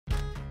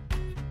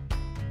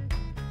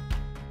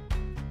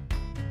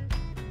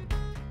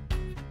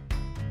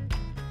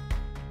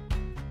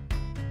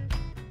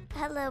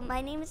Hello, my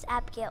name is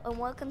Abigail, and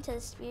welcome to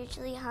the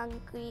Spiritually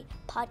Hungry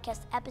Podcast,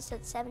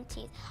 episode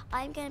 17.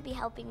 I'm going to be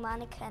helping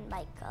Monica and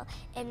Michael,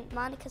 and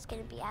Monica's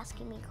going to be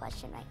asking me a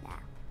question right now.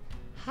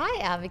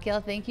 Hi,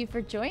 Abigail. Thank you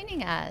for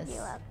joining us.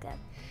 You're welcome.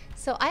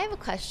 So I have a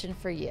question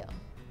for you.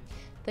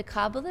 The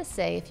Kabbalah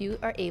say if you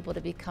are able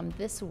to become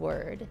this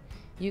word,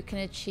 you can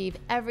achieve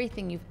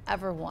everything you've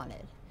ever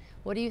wanted.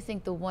 What do you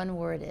think the one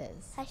word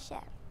is? Hashem.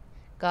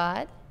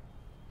 God?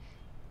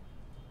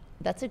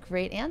 That's a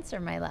great answer,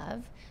 my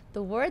love.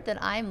 The word that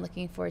I'm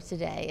looking for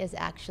today is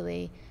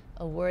actually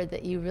a word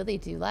that you really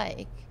do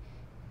like.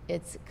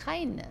 It's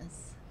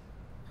kindness.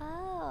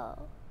 Oh.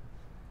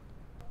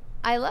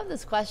 I love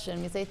this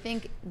question because I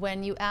think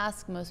when you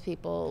ask most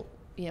people,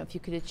 if you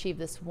could achieve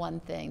this one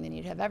thing, then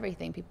you'd have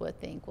everything. People would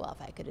think, well,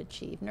 if I could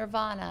achieve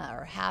nirvana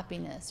or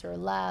happiness or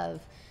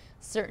love,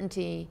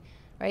 certainty,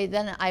 right,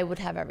 then I would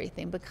have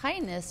everything. But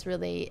kindness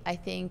really, I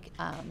think,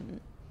 I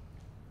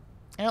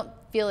don't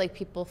feel like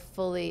people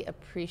fully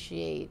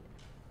appreciate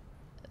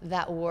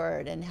that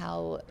word and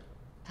how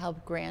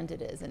grand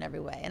it is in every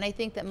way. And I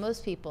think that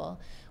most people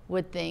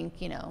would think,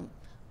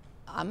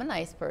 I'm a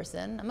nice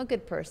person, I'm a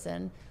good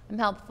person, I'm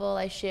helpful,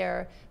 I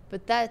share,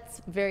 but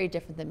that's very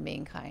different than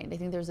being kind. I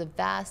think there's a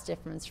vast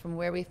difference from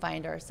where we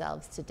find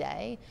ourselves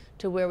today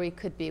to where we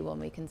could be when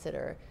we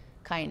consider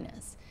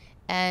kindness.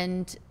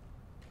 And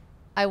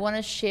I want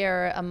to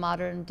share a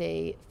modern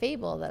day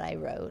fable that I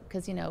wrote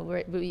because,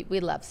 we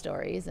love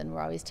stories and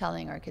we're always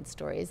telling our kids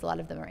stories. A lot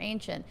of them are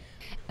ancient.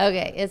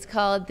 Okay, it's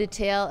called The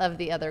Tale of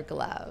the Other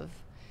Glove.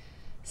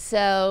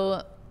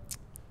 So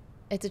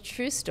it's a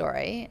true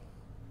story.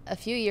 A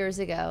few years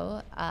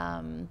ago,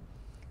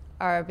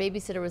 our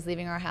babysitter was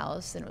leaving our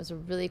house and it was a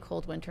really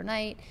cold winter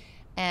night,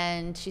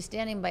 and she's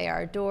standing by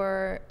our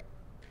door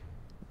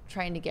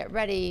trying to get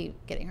ready,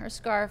 getting her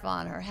scarf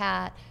on, her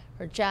hat,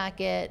 her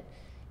jacket.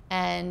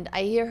 And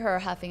I hear her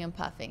huffing and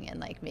puffing and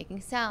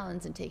making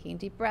sounds and taking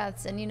deep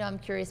breaths. And I'm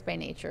curious by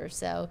nature.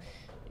 So,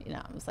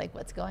 I was like,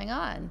 what's going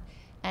on?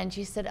 And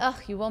she said, oh,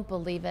 you won't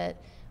believe it.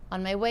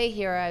 On my way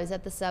here, I was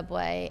at the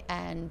subway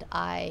and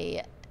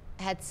I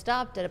had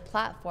stopped at a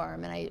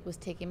platform and I was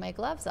taking my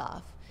gloves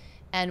off.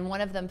 And one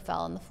of them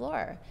fell on the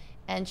floor.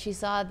 And she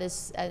saw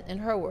this, in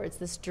her words,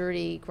 this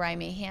dirty,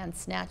 grimy hand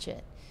snatch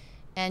it.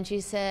 And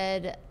she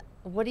said,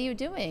 what are you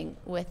doing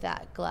with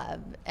that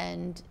glove?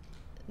 And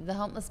the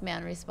homeless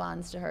man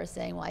responds to her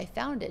saying, well, I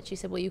found it. She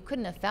said, well, you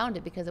couldn't have found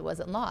it because it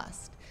wasn't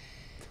lost.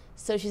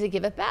 So she said,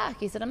 give it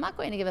back. He said, I'm not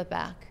going to give it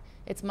back.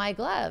 It's my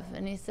glove.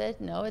 And he said,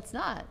 no, it's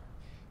not.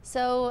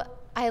 So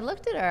I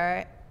looked at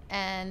her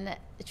and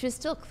she was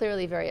still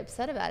clearly very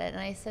upset about it. And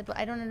I said, well,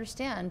 I don't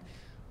understand.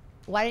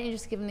 Why didn't you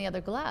just give him the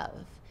other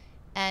glove?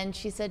 And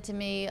she said to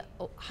me,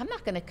 oh, I'm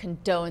not going to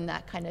condone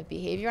that kind of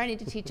behavior. I need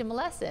to teach him a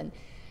lesson.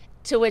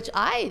 To which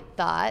I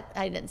thought,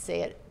 I didn't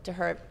say it to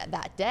her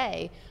that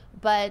day,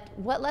 but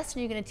what lesson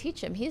are you going to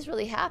teach him? He's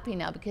really happy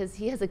now because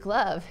he has a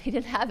glove. He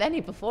didn't have any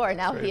before.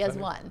 Now he has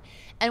one.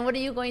 And what are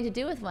you going to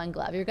do with one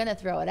glove? You're going to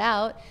throw it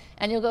out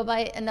and you'll go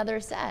buy another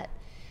set.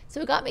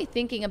 So it got me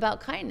thinking about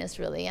kindness,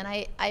 really. And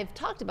I've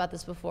talked about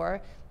this before.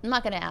 I'm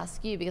not going to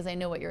ask you because I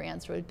know what your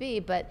answer would be,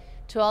 but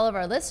to all of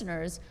our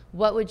listeners,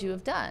 what would you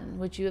have done?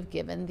 Would you have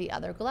given the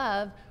other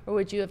glove, or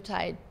would you have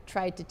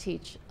tried to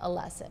teach a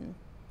lesson?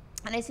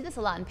 And I see this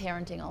a lot in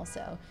parenting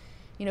also.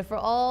 For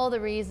all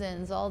the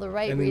reasons, all the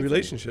right reasons. And in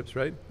relationships,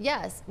 right?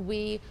 Yes,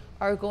 we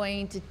are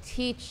going to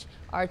teach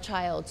our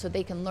child so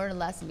they can learn a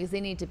lesson because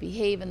they need to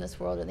behave in this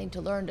world, or they need to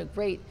learn a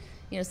great,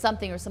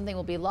 something, or something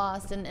will be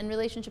lost, and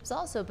relationships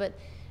also. But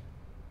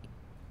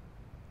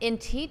in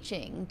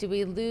teaching, do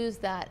we lose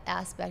that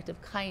aspect of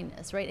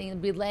kindness, right?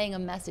 And we're laying a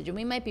message, and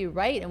we might be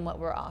right in what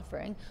we're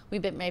offering. We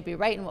might be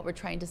right in what we're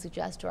trying to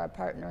suggest to our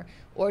partner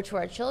or to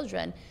our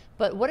children,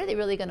 but what are they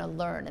really going to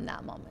learn in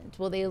that moment?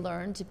 Will they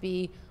learn to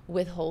be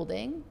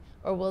withholding,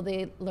 or will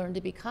they learn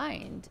to be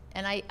kind?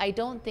 And I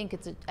don't think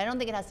it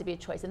has to be a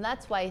choice, and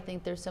that's why I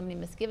think there's so many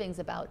misgivings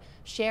about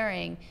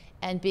sharing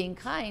and being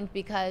kind,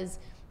 because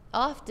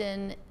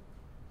often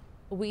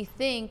we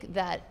think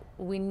that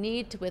we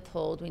need to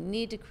withhold, we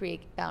need to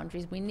create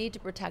boundaries, we need to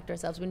protect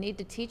ourselves, we need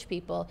to teach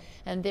people,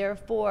 and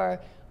therefore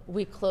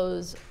we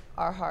close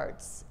our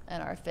hearts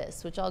and our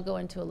fists, which I'll go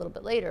into a little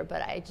bit later,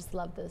 but I just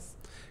love this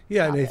topic.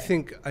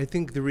 And I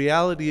think the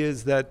reality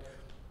is that,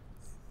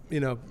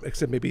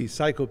 except maybe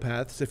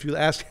psychopaths, if you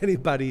ask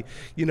anybody,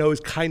 is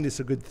kindness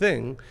a good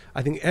thing?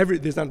 I think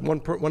there's not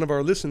one of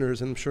our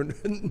listeners, and I'm sure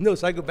no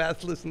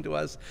psychopaths listen to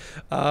us.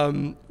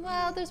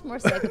 Well, there's more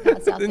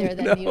psychopaths out there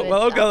than you would.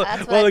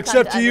 Well,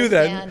 except to you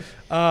then.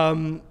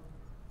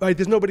 Right,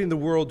 there's nobody in the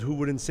world who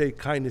wouldn't say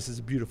kindness is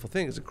a beautiful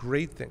thing. It's a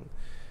great thing.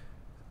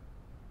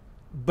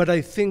 But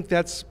I think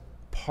that's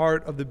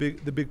part of the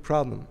big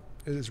problem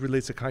as it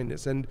relates to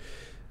kindness. And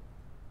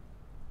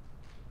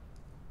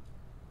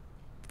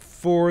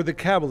for the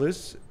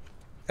Kabbalists,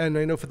 and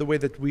I know for the way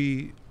that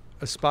we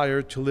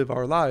aspire to live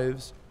our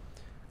lives,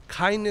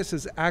 kindness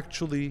is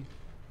actually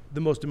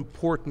the most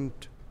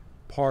important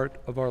part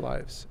of our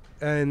lives.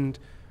 And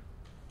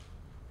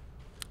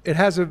it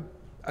has a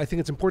I think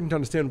it's important to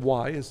understand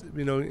why.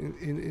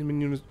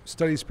 When you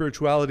study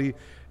spirituality,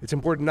 it's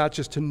important not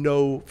just to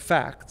know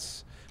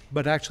facts,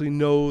 but actually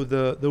know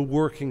the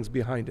workings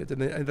behind it.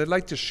 And I'd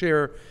like to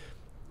share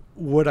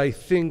what I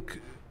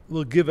think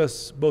will give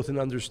us both an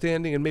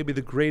understanding and maybe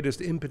the greatest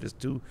impetus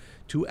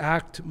to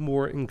act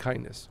more in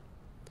kindness.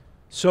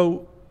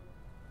 So,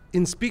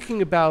 in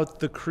speaking about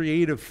the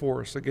creative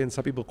force, again,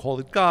 some people call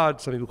it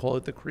God, some people call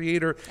it the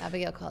Creator.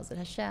 Abigail calls it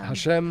Hashem.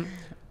 Hashem.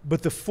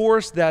 But the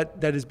force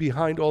that is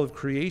behind all of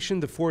creation,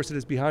 the force that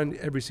is behind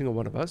every single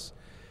one of us,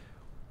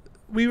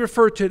 we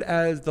refer to it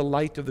as the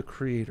light of the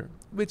Creator,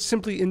 which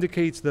simply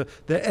indicates the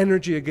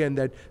energy, again,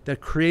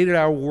 that created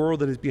our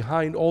world, that is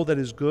behind all that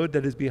is good,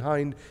 that is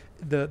behind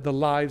the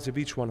lives of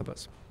each one of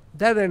us.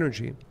 That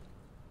energy,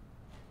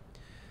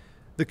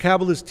 the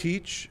Kabbalists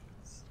teach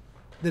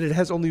that it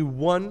has only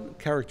one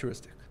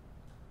characteristic.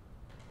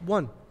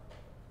 One.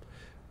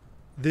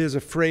 There's a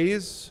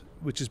phrase,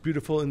 which is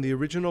beautiful in the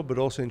original, but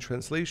also in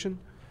translation,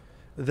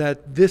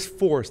 that this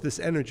force, this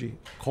energy,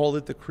 call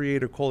it the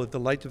Creator, call it the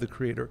light of the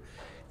Creator,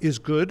 is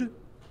good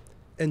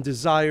and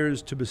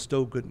desires to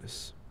bestow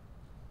goodness.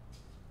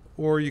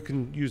 Or you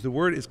can use the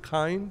word, is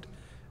kind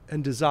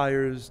and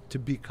desires to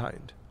be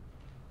kind.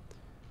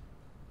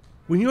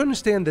 When you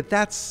understand that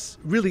that's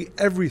really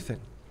everything,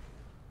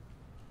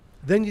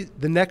 then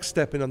the next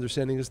step in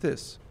understanding is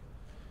this.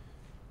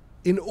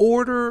 In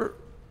order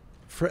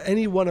for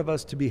any one of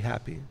us to be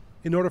happy,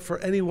 in order for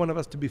any one of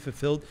us to be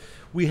fulfilled,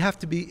 we have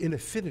to be in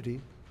affinity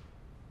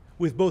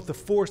with both the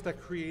force that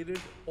created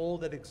all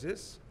that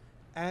exists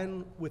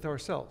and with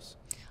ourselves.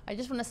 I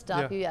just want to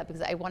stop you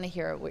because I want to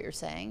hear what you're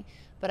saying,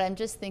 but I'm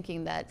just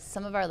thinking that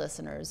some of our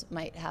listeners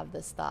might have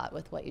this thought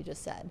with what you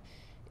just said.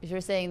 If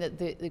you're saying that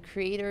the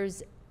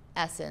Creator's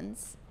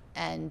essence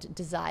and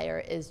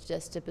desire is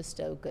just to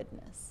bestow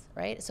goodness,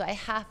 right? So I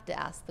have to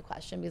ask the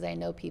question, because I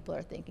know people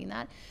are thinking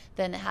that.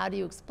 Then how do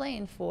you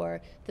explain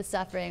for the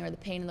suffering or the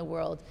pain in the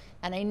world?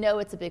 And I know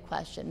it's a big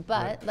question,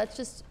 but let's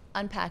just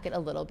unpack it a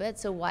little bit.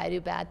 So why do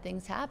bad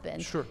things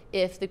happen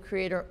if the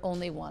Creator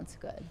only wants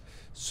good?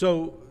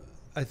 So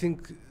I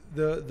think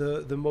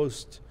the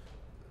most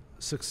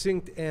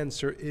succinct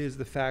answer is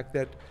the fact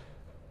that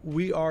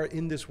we are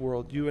in this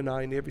world, you and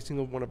I and every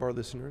single one of our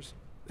listeners,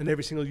 and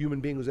every single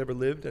human being who's ever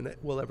lived and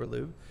will ever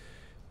live,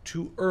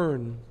 to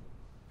earn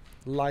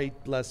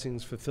light,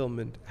 blessings,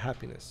 fulfillment,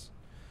 happiness.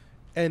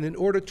 And in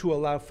order to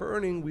allow for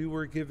earning, we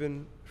were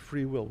given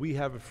free will. We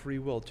have a free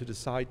will to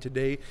decide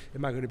today,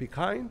 am I going to be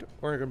kind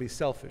or am I going to be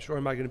selfish? Or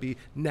am I going to be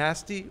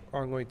nasty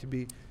or am I going to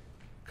be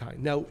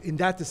kind? Now, in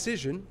that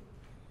decision,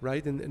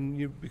 right, and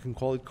you can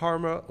call it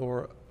karma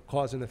or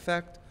cause and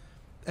effect,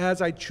 as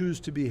I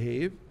choose to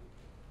behave,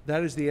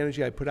 that is the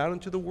energy I put out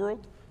into the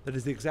world. That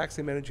is the exact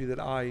same energy that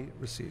I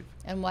receive.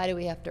 And why do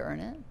we have to earn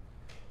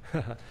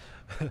it?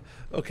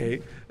 Okay.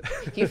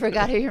 You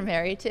forgot who you're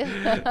married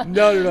to?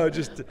 No.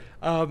 Just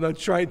I'm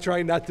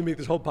trying not to make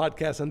this whole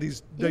podcast on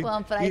these. You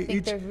won't, but I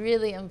think they're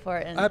really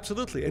important.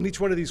 Absolutely, and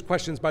each one of these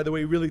questions, by the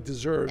way, really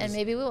deserves and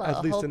maybe we will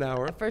at least an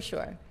hour for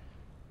sure.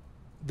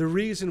 The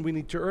reason we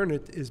need to earn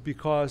it is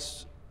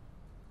because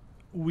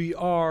we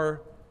are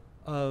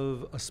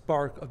of a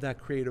spark of that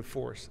creative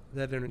force,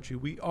 that energy.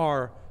 We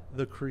are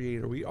the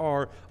Creator. We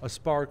are a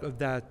spark of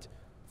that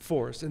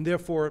force, and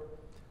therefore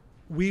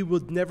we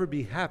would never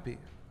be happy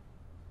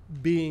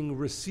being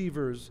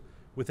receivers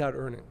without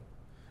earning.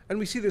 And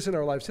we see this in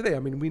our lives today. I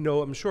mean, we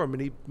know, I'm sure,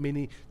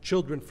 many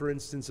children, for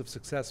instance, of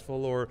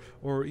successful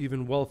or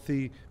even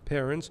wealthy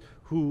parents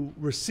who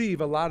receive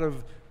a lot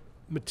of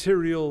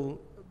material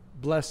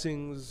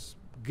blessings,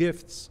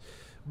 gifts,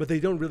 but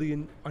they don't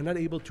really are not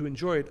able to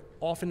enjoy it,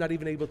 often not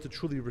even able to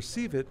truly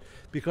receive it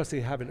because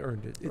they haven't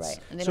earned it. Right,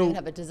 and they don't even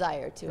have a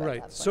desire to.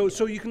 Right,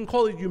 so you can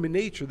call it human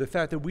nature, the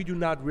fact that we do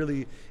not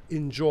really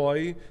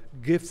enjoy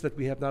gifts that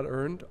we have not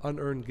earned,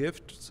 unearned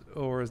gifts,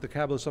 or as the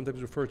Kabbalists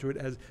sometimes refer to it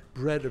as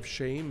bread of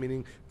shame,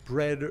 meaning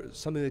bread,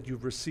 something that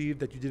you've received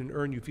that you didn't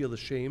earn, you feel the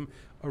shame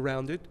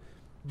around it.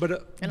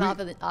 But and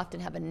often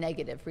have a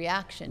negative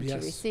reaction to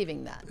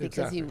receiving that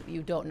because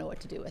you don't know what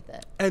to do with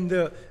it. And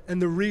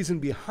the reason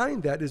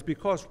behind that is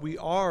because we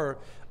are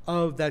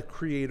of that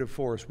creative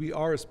force. We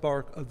are a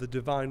spark of the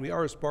divine. We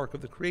are a spark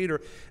of the Creator,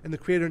 and the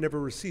Creator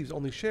never receives,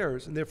 only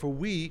shares. And therefore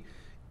we,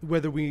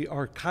 whether we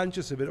are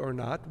conscious of it or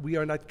not, we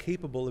are not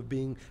capable of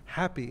being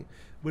happy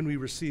when we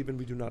receive and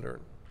we do not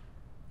earn.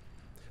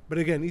 But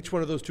again, each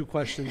one of those two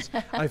questions,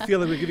 I feel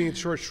like we're giving it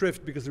short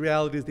shrift because the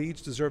reality is they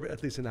each deserve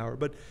at least an hour.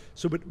 But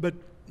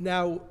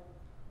now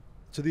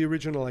to the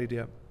original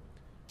idea.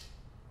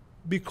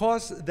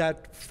 Because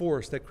that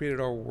force that created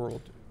our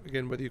world,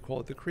 again, whether you call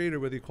it the Creator,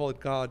 whether you call it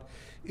God,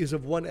 is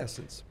of one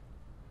essence.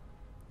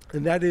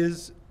 And that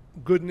is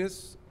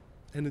goodness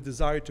and a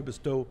desire to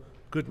bestow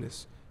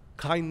goodness,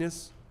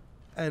 kindness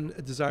and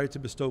a desire to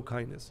bestow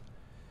kindness.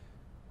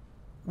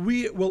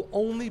 We will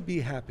only be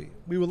happy,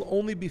 we will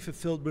only be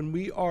fulfilled when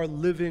we are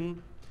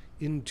living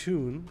in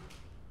tune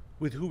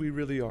with who we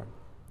really are,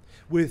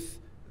 with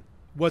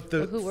what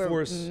the who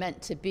force... we're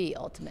meant to be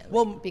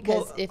ultimately.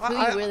 Because if who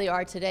you really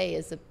are today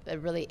is a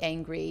really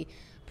angry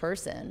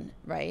person,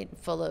 right?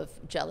 Full of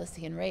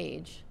jealousy and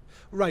rage.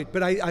 Right,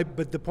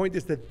 but the point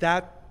is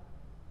that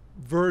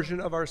version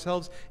of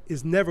ourselves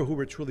is never who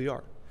we truly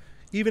are.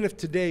 Even if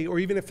today, or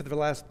even if for the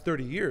last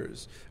 30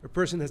 years, a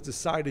person has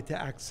decided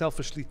to act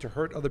selfishly, to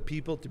hurt other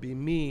people, to be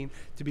mean,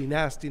 to be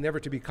nasty, never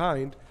to be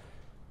kind,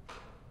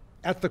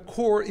 at the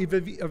core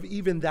of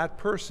even that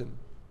person,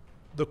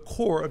 the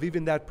core of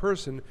even that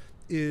person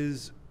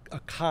is a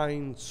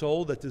kind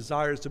soul that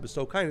desires to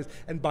bestow kindness.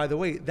 And by the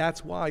way,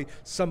 that's why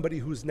somebody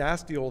who's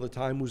nasty all the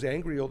time, who's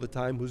angry all the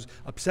time, who's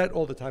upset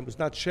all the time, who's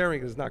not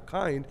sharing, is not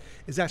kind,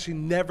 is actually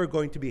never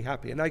going to be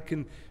happy. And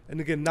again,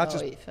 not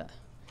just...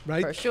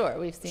 Right? For sure,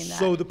 we've seen that.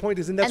 So the point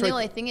is, and that's the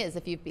only thing is,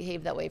 if you've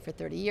behaved that way for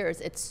 30 years,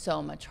 it's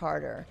so much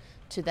harder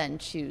to then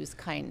choose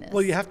kindness.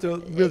 Well, you have to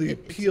really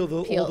peel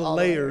all the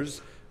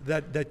layers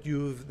that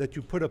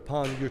you put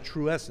upon your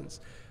true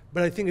essence.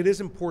 But I think it is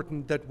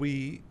important that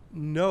we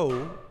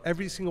know,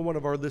 every single one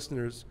of our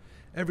listeners,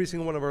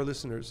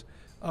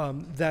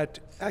 that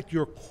at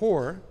your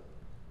core,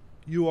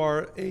 you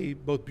are a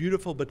both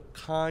beautiful but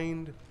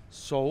kind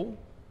soul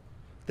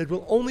that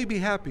will only be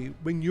happy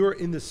when you're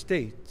in the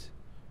state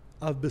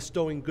of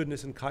bestowing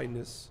goodness and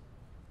kindness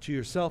to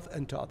yourself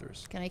and to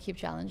others. Can I keep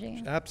challenging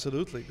you?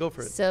 Absolutely, go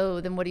for it.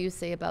 So then what do you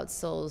say about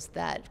souls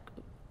that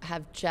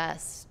have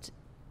just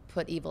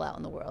put evil out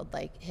in the world,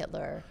 like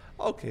Hitler?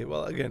 Okay,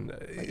 well, again,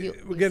 I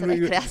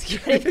could ask you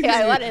anything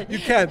I wanted. You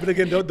can, but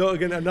again,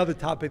 again, another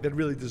topic that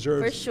really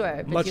deserves for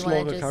sure, much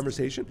longer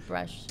conversation.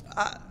 Brush.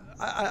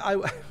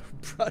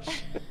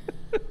 Brush.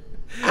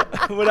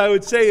 What I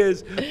would say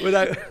is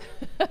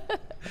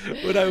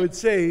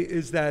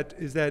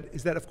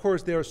that of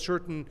course there are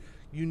certain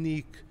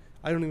unique,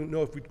 I don't even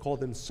know if we'd call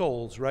them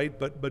souls, right?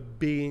 But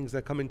beings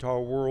that come into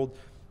our world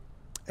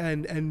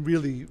and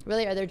really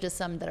are there just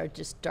some that are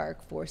just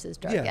dark forces,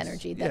 dark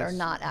energy that are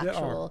not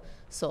actual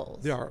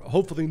souls? There are.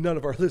 Hopefully none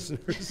of our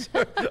listeners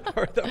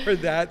are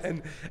that,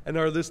 and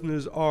our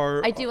listeners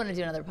are. I do want to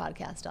do another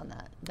podcast on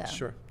that, though.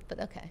 Sure.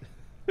 But okay.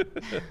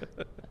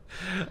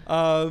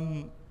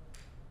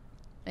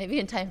 Maybe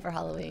in time for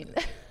Halloween.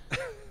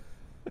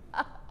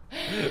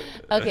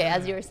 Okay,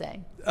 as you were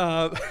saying.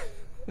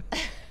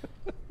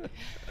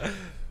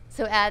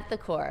 So at the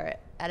core,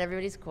 at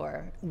everybody's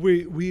core,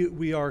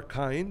 we are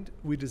kind.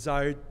 We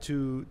desire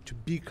to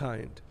be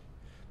kind,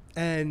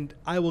 and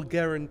I will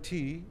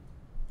guarantee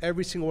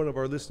every single one of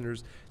our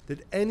listeners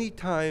that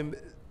anytime,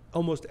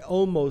 almost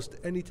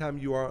anytime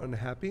you are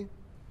unhappy,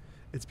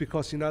 it's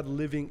because you're not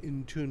living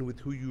in tune with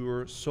who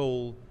your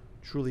soul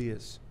truly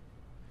is.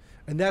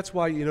 And that's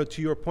why,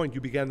 to your point,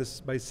 you began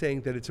this by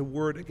saying that it's a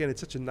word. Again,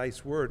 it's such a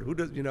nice word. Who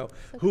does,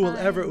 who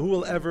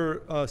will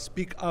ever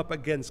speak up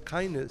against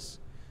kindness?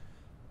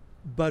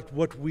 But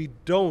what we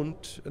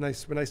don't, and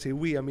when I say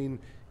we, I mean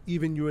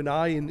even you and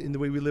I, in the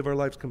way we live our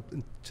lives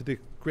to the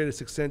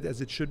greatest extent as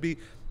it should be,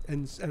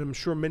 and I'm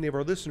sure many of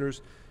our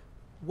listeners,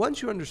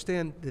 once you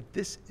understand that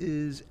this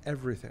is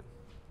everything,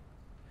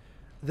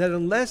 that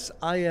unless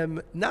I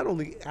am not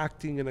only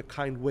acting in a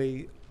kind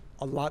way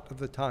a lot of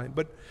the time,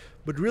 but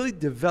really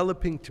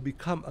developing to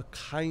become a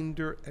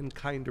kinder and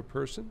kinder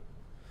person,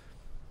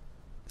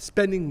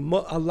 spending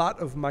a lot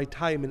of my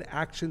time in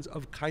actions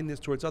of kindness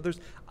towards others,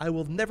 I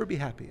will never be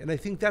happy. And I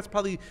think that's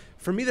probably,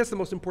 for me, that's the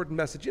most important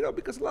message,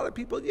 because a lot of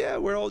people,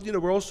 we're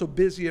all so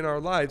busy in our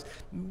lives.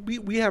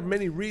 We have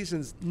many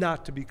reasons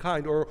not to be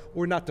kind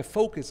or not to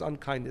focus on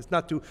kindness,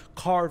 not to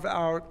carve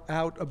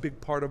out a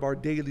big part of our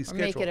daily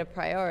schedule. Or make it a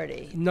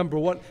priority. Number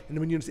one. And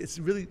when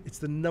it's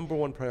the number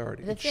one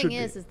priority. The thing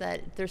is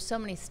that there's so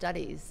many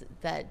studies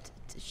that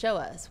show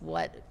us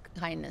what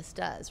kindness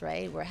does,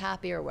 right? We're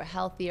happier, we're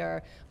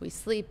healthier, we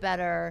sleep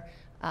better,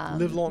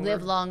 live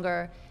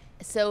longer.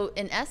 So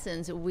in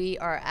essence, we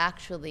are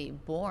actually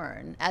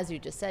born, as you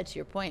just said, to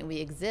your point, we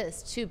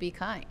exist to be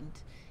kind.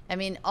 I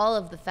mean, all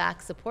of the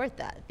facts support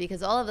that,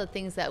 because all of the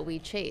things that we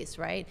chase,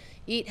 right?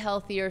 Eat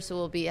healthier so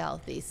we'll be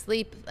healthy,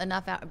 sleep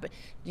enough hours, but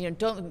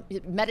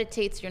don't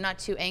meditate so you're not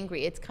too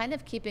angry. It's kind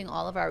of keeping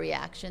all of our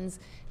reactions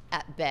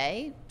at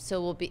bay,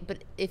 so we'll be,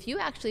 but if you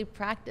actually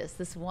practice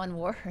this one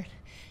word,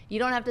 you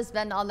don't have to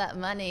spend all that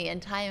money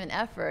and time and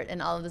effort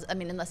and all of this,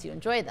 unless you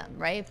enjoy them,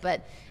 right?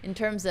 But in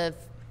terms of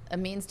a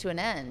means to an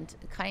end,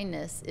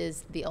 kindness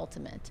is the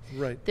ultimate.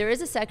 Right. There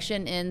is a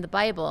section in the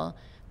Bible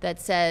that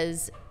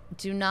says,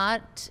 do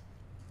not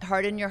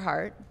harden your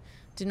heart,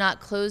 do not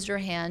close your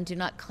hand, do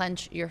not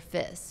clench your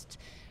fist.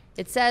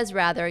 It says,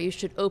 rather, you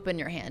should open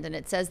your hand, and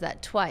it says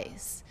that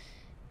twice.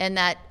 And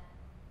that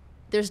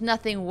there's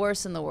nothing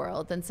worse in the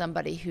world than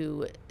somebody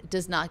who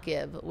does not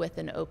give with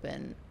an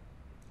open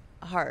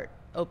heart,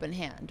 open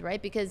hand,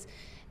 right? Because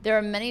there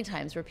are many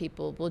times where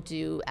people will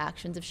do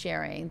actions of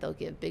sharing. They'll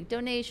give big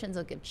donations,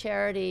 they'll give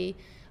charity,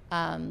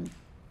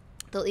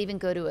 they'll even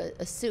go to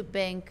a soup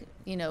bank,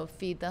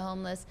 feed the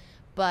homeless.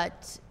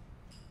 But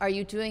are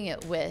you doing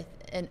it with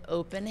an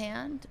open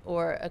hand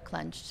or a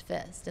clenched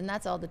fist? And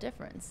that's all the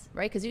difference,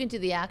 right? Because you can do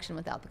the action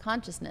without the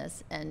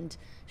consciousness, and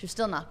you're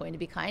still not going to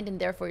be kind, and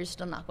therefore you're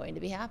still not going to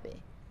be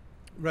happy.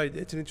 Right.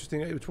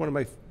 It's one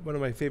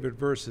of my favorite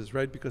verses,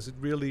 right? Because it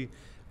really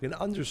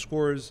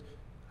underscores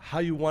how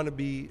you want to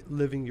be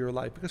living your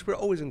life, because we're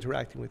always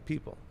interacting with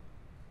people.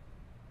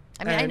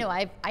 I mean,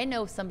 I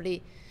know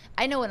somebody,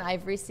 I know when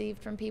I've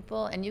received from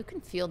people, and you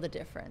can feel the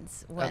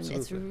difference when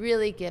Absolutely. It's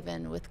really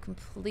given with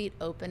complete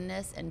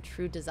openness and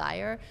true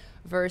desire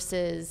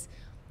versus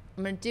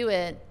I'm going to do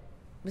it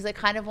because I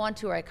kind of want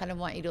to, or I kind of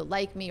want you to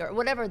like me, or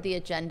whatever the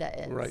agenda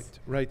is.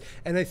 Right.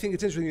 And I think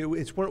it's interesting.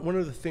 It's one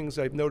of the things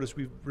I've noticed,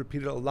 we've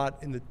repeated a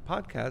lot in the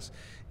podcast,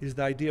 is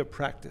the idea of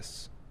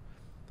practice.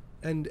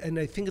 And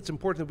I think it's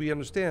important that we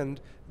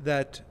understand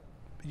that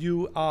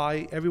you,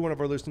 I, every one of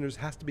our listeners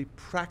has to be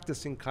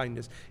practicing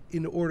kindness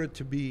in order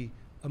to be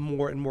a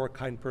more and more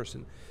kind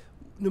person.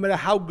 No matter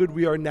how good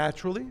we are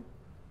naturally,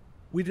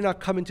 we do not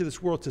come into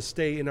this world to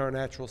stay in our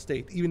natural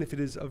state, even if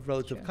it is of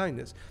relative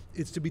kindness.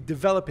 It's to be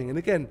developing. And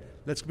again,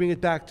 let's bring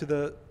it back to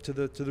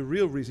the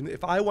real reason.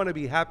 If I want to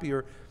be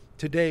happier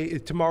today,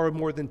 tomorrow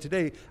more than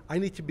today, I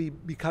need to be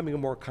becoming a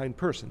more kind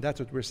person. That's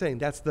what we're saying.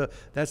 That's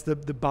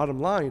the bottom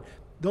line.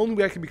 The only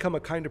way I can become a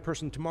kinder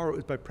person tomorrow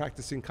is by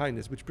practicing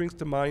kindness, which brings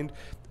to mind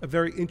a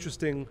very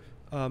interesting,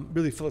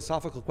 really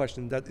philosophical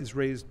question that is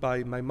raised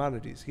by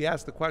Maimonides. He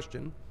asked the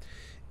question,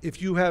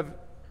 if you have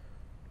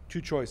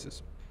two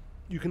choices,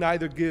 you can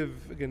either give,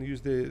 again,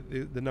 use the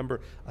number,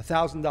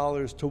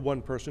 $1,000 to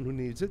one person who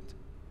needs it,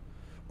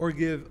 or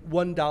give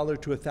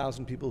 $1 to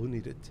 1,000 people who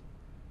need it.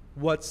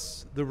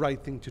 What's the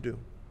right thing to do?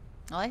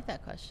 I like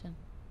that question.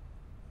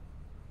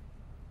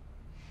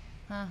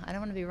 I don't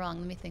want to be wrong.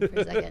 Let me think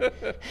for a second.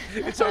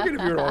 It's okay to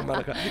be wrong,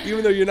 Monica,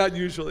 even though you're not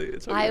usually.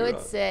 It's okay I would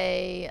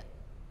say,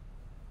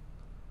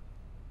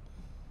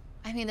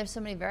 I mean, there's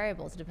so many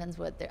variables. It depends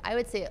what they're, I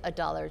would say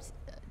 $1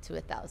 to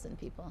 1,000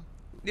 people.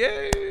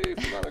 Yay,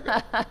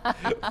 Monica.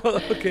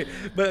 Well, okay,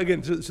 but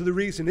again, so the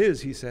reason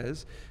is, he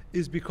says,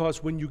 is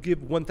because when you give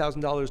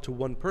 $1,000 to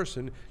one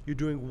person, you're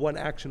doing one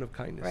action of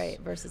kindness. Right,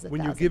 versus 1,000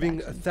 when you're giving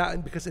actions.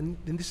 1,000, because, and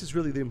this is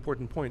really the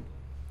important point,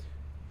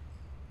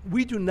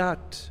 we do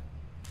not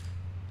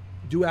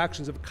do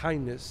actions of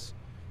kindness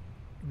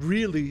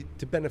really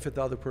to benefit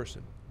the other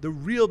person. The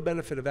real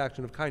benefit of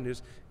action of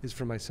kindness is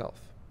for myself.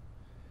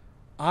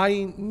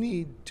 I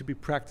need to be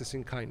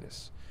practicing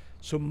kindness.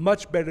 So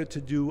much better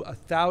to do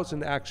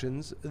 1,000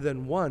 actions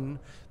than one,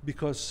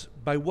 because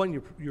by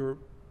one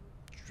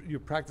you're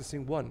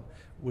practicing one.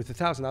 With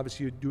 1,000,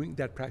 obviously you're doing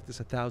that practice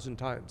 1,000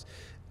 times.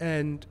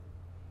 And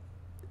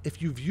if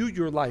you view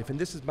your life, and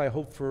this is my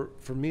hope for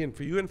me and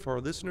for you and for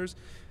our listeners,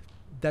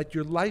 that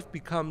your life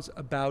becomes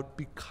about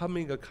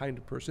becoming a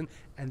kind person,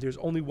 and there's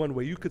only one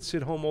way. You could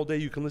sit home all day,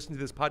 you can listen to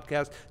this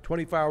podcast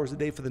 24 hours a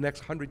day for the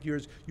next 100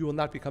 years, you will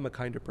not become a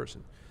kinder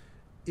person.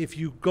 If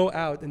you go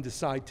out and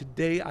decide,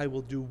 today I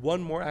will do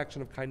one more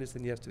action of kindness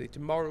than yesterday,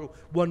 tomorrow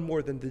one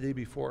more than the day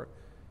before,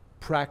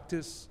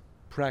 practice,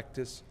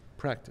 practice,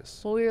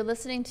 practice. Well, we were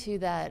listening to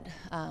that,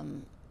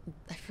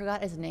 I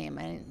forgot his name.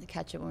 I didn't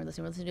catch it when we were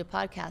listening. We were listening to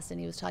a podcast, and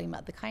he was talking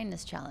about the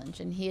kindness challenge,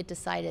 and he had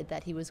decided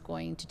that he was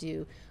going to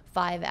do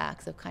 5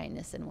 acts of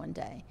kindness in one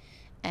day.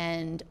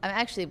 And I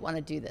actually want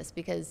to do this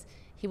because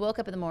he woke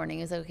up in the morning,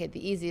 he was like, okay,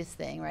 the easiest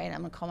thing, right? I'm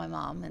going to call my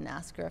mom and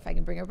ask her if I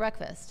can bring her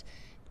breakfast.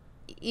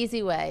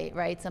 Easy way,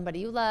 right? Somebody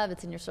you love,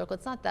 it's in your circle.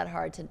 It's not that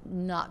hard to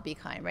not be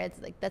kind, right?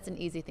 It's like, that's an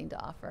easy thing to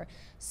offer.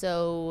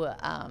 So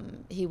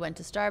he went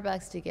to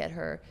Starbucks to get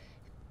her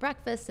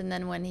breakfast, and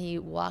then when he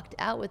walked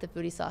out with the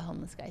food, he saw a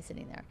homeless guy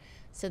sitting there.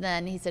 So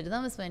then he said to the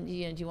homeless man, do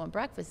you want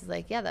breakfast? He's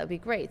like, yeah, that would be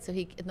great. So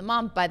the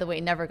mom, by the way,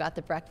 never got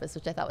the breakfast,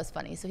 which I thought was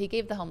funny. So he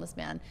gave the homeless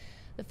man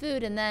the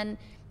food, and then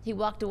he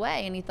walked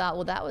away, and he thought,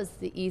 well, that was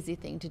the easy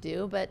thing to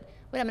do, but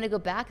wait, I'm going to go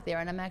back there,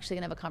 and I'm actually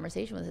going to have a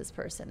conversation with this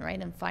person, right,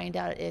 and find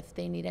out if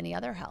they need any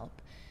other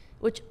help.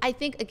 Which I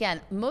think,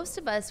 again, most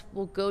of us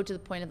will go to the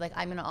point of like,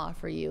 I'm going to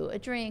offer you a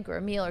drink or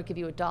a meal or give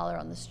you $1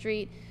 on the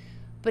street.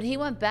 But he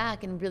went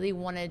back and really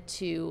wanted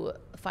to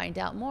find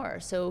out more.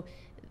 So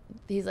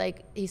he's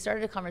like, he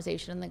started a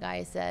conversation, and the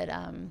guy said,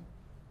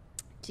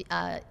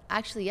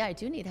 actually, yeah, I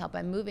do need help.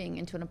 I'm moving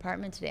into an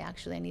apartment today.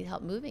 Actually, I need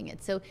help moving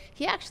it. So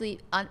he actually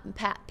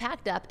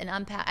packed up and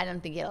unpacked, I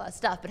don't think he had a lot of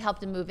stuff, but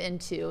helped him move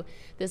into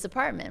this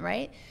apartment,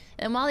 right?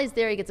 And while he's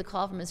there, he gets a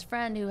call from his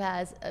friend who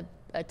has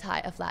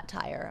a flat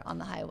tire on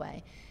the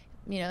highway.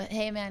 You know,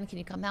 hey man, can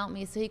you come help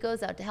me? So he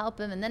goes out to help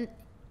him, and then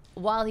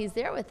while he's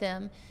there with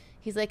him,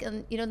 he's like,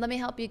 you know, let me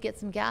help you get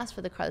some gas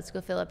for the car. Let's go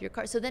fill up your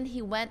car. So then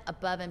he went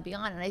above and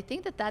beyond. And I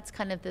think that that's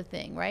kind of the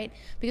thing, right?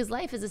 Because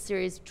life is a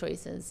series of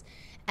choices.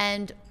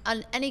 And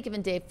on any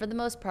given day, for the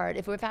most part,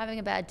 if we're having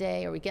a bad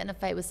day or we get in a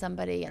fight with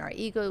somebody and our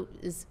ego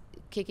is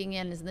kicking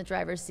in, is in the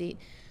driver's seat,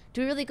 do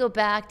we really go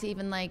back to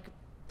even like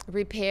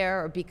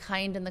repair or be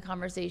kind in the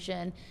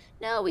conversation?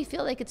 No, we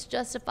feel like it's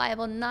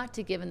justifiable not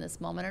to give in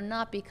this moment or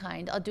not be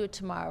kind. I'll do it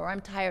tomorrow, or I'm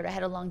tired, I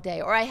had a long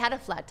day, or I had a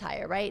flat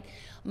tire, right?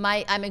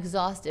 I'm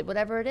exhausted,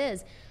 whatever it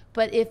is.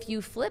 But if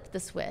you flip the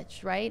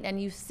switch, right,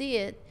 and you see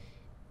it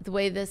the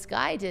way this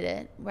guy did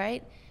it,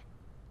 right,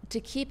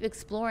 to keep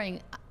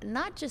exploring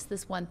not just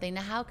this one thing.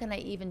 Now, how can I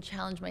even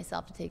challenge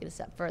myself to take it a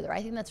step further?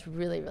 I think that's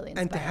really, really inspiring.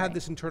 And to have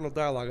this internal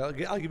dialogue.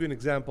 I'll give you an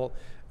example.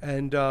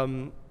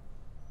 And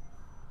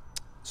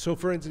So,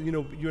 for instance,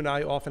 you and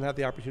I often have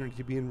the opportunity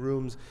to be in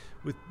rooms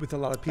with a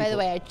lot of people. By the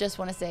way, I just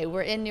want to say,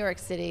 we're in New York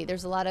City.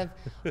 There's a lot of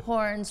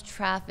horns,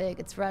 traffic.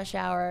 It's rush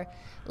hour.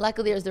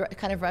 Luckily, there's the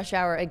kind of rush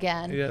hour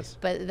again. Yes.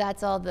 But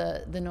that's all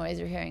the noise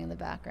you're hearing in the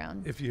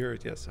background. If you hear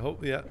it, yes.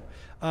 Yeah.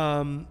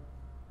 I'm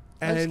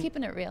just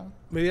keeping it real.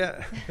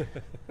 Yeah.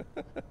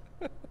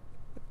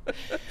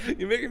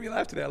 You're making me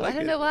laugh today. I like it. I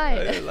don't know why.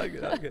 I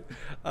like it.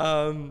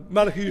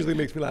 Monica usually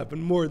makes me laugh, but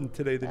more than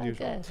today than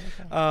usual.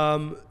 Good.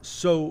 Okay.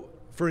 So,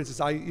 for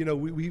instance,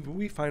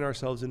 we find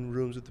ourselves in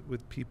rooms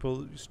with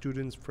people,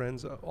 students,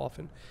 friends,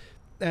 often,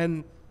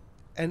 and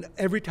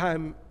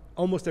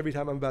almost every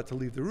time I'm about to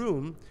leave the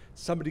room,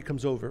 somebody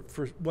comes over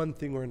for one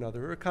thing or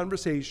another, or a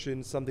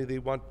conversation, something they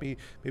want me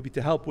maybe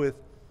to help with,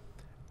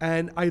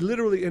 and I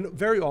literally, and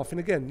very often,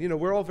 again,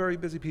 we're all very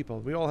busy people.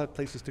 We all have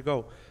places to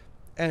go,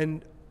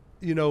 and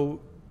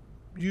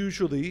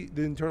usually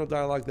the internal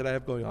dialogue that I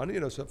have going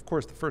on, so of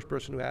course the first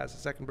person who asks,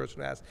 the second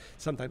person who asks,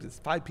 sometimes it's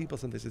 5 people,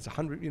 sometimes it's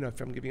 100,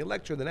 if I'm giving a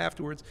lecture, then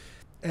afterwards.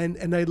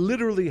 And I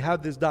literally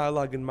have this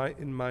dialogue in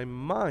my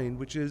mind,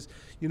 which is,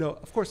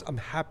 of course I'm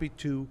happy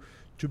to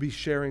be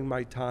sharing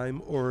my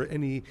time or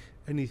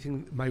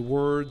anything, my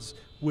words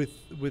with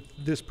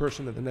this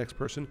person and the next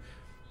person.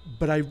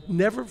 But I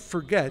never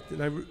forget,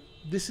 and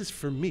this is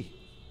for me.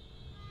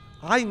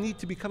 I need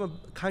to become a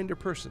kinder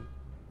person.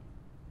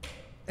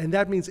 And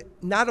that means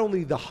not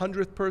only the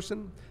 100th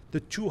person,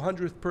 the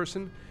 200th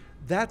person.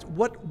 That's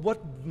what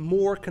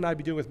more can I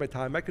be doing with my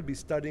time? I could be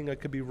studying, I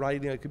could be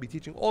writing, I could be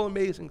teaching, all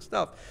amazing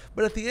stuff.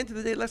 But at the end of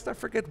the day, let's not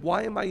forget,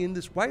 why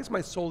is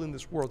my soul in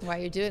this world? Why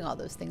are you doing all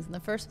those things in the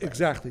first place?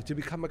 Exactly, to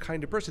become a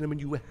kinder person. And when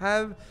you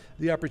have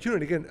the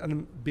opportunity, again, and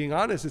I'm being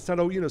honest, it's not,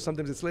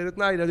 sometimes it's late at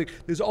night. I think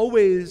there's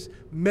always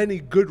many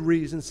good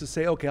reasons to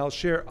say, okay, I'll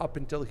share up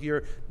until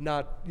here,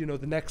 not,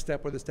 the next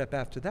step or the step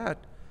after that.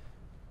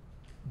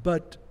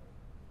 But,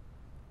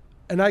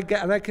 and I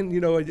can,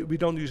 we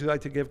don't usually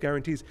like to give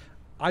guarantees.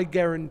 I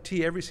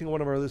guarantee every single one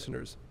of our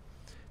listeners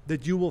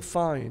that you will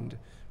find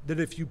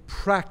that if you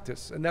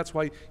practice, and that's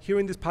why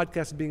hearing this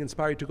podcast and being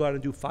inspired to go out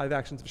and do 5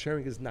 actions of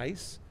sharing is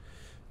nice.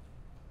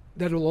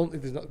 There's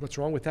not what's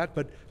wrong with that,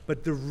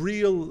 but the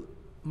real,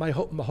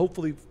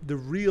 hopefully the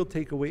real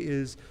takeaway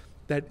is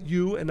that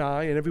you and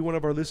I and every one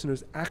of our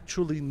listeners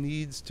actually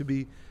needs to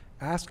be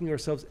asking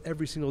ourselves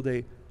every single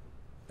day,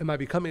 am I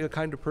becoming a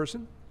kinder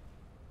person?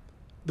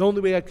 The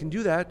only way I can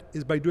do that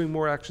is by doing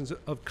more actions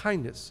of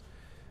kindness.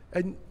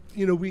 And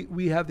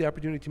we have the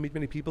opportunity to meet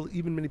many people,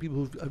 even many people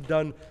who have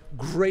done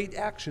great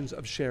actions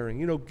of sharing,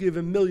 give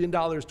 $1 million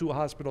to a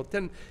hospital,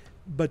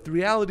 but the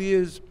reality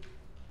is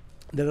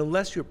that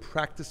unless you're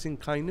practicing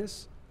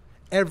kindness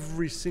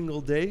every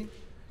single day,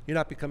 you're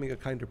not becoming a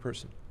kinder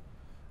person.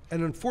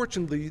 And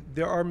unfortunately,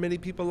 there are many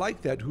people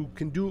like that who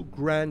can do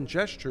grand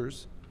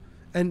gestures,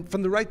 and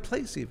from the right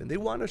place even. They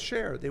want to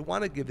share, they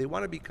want to give, they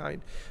want to be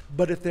kind.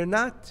 But if they're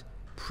not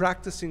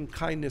practicing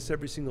kindness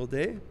every single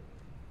day,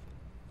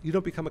 you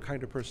don't become a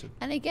kinder person.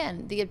 And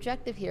again, the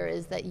objective here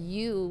is that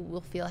you will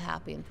feel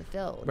happy and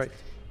fulfilled. Right.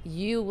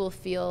 You will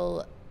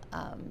feel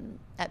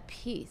at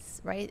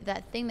peace, right?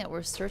 That thing that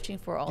we're searching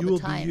for all the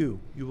time. You will be you.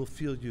 You will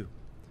feel you.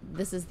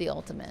 This is the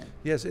ultimate.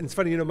 Yes, and it's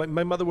funny,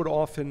 my mother would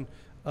often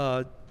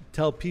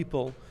tell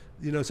people,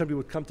 somebody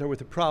would come to her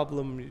with a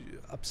problem,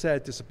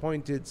 upset,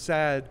 disappointed,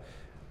 sad,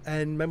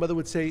 and my mother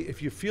would say,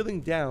 if you're feeling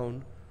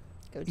down,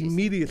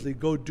 immediately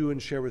go do and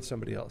share with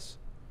somebody else.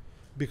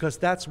 Because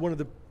that's one of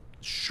the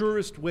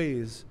surest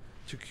ways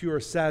to cure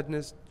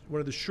sadness, one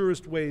of the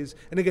surest ways,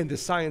 and again, the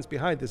science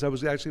behind this. I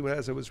was actually,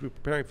 as I was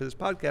preparing for this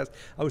podcast,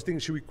 I was thinking,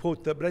 should we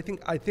quote that? But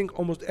I think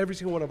almost every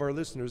single one of our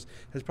listeners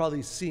has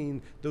probably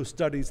seen those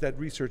studies, that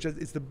research.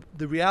 It's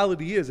the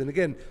reality is, and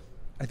again,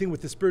 I think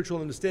with the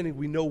spiritual understanding,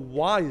 we know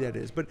why that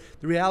is. But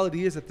the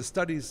reality is that the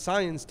studies,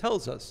 science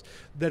tells us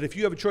that if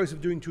you have a choice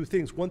of doing 2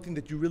 things, one thing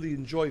that you really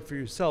enjoy for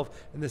yourself,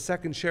 and the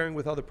second sharing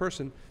with other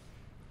person,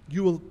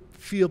 you will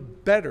feel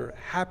better,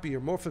 happier,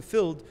 more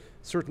fulfilled,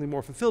 certainly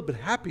more fulfilled, but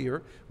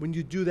happier when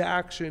you do the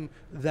action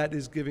that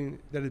is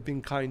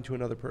being kind to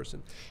another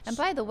person. And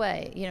by the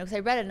way, because I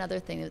read another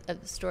thing,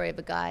 a story of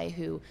a guy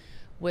who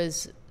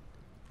was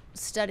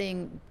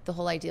studying the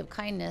whole idea of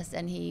kindness,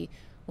 and he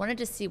wanted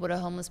to see what a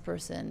homeless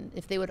person,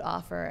 if they would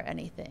offer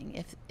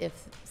anything,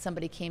 if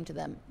somebody came to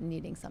them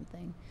needing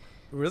something.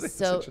 Really?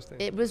 So that's interesting.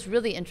 It was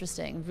really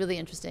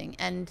interesting.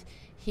 And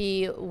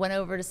he went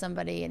over to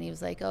somebody and he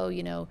was like,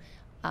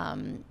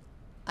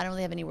 I don't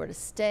really have anywhere to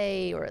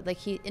stay, or like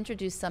he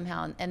introduced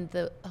somehow, and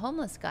the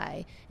homeless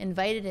guy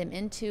invited him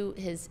into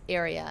his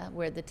area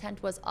where the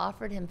tent was,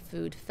 offered him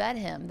food, fed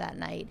him that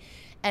night,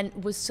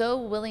 and was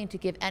so willing to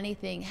give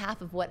anything,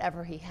 half of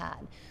whatever he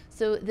had.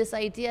 So this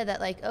idea that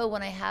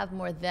when I have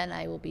more, then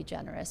I will be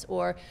generous.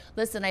 Or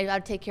listen, I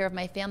got to take care of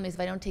my family. If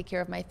I don't take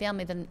care of my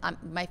family, then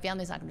my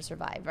family's not going to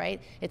survive, right?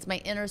 It's my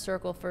inner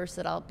circle first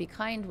that I'll be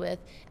kind with,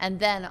 and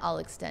then I'll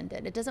extend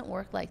it. It doesn't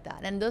work like that.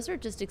 And those are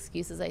just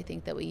excuses, I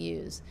think, that we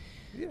use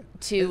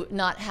to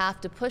not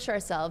have to push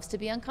ourselves to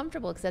be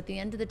uncomfortable, because at the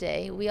end of the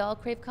day, we all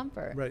crave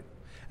comfort. Right.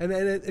 And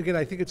again,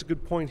 I think it's a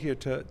good point here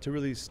to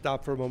really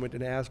stop for a moment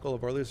and ask all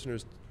of our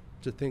listeners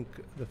to think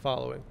the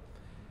following.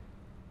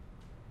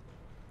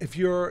 If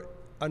you're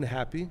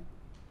unhappy,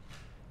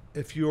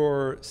 if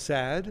you're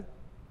sad,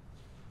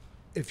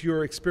 if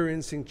you're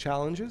experiencing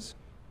challenges,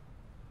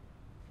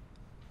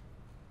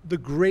 the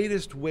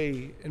greatest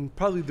way, and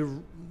probably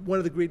one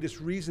of the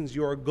greatest reasons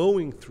you are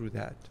going through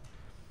that,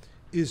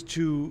 is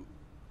to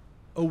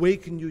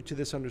awaken you to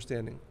this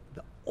understanding.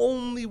 The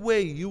only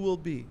way you will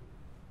be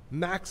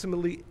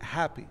maximally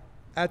happy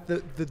at the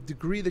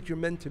degree that you're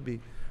meant to be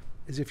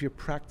is if you're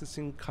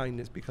practicing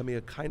kindness, becoming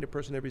a kinder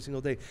person every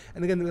single day.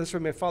 And again, that's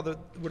what my father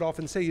would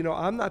often say,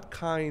 I'm not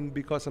kind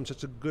because I'm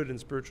such a good and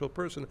spiritual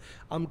person.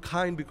 I'm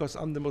kind because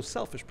I'm the most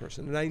selfish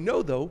person. And I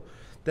know, though,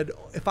 that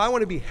if I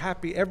want to be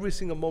happy every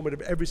single moment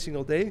of every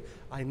single day,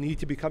 I need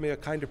to be becoming a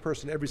kinder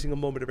person every single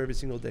moment of every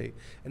single day.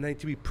 And I need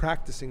to be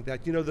practicing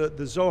that.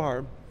 The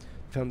Zohar,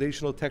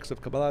 foundational text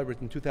of Kabbalah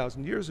written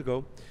 2,000 years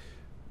ago,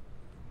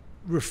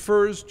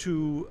 refers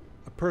to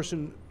a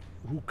person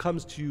who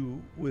comes to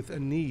you with a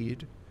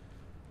need,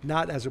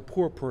 not as a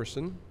poor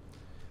person,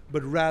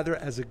 but rather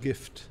as a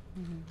gift.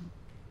 Mm-hmm.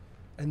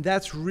 And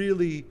that's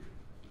really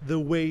the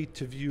way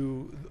to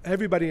view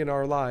everybody in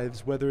our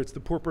lives, whether it's the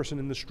poor person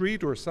in the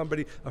street or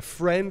somebody, a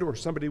friend or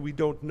somebody we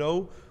don't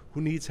know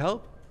who needs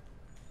help.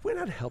 We're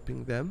not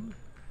helping them.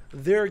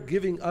 They're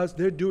doing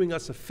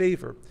us a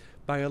favor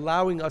by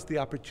allowing us the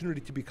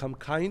opportunity to become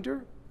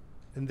kinder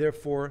and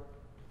therefore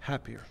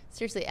happier.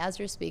 Seriously, as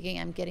you're speaking,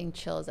 I'm getting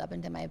chills up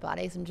into my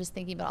body. So I'm just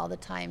thinking about all the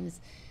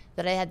times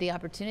that I had the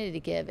opportunity to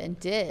give and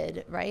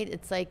did, right?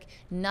 It's like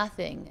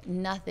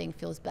nothing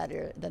feels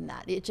better than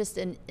that. It's just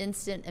an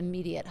instant,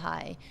 immediate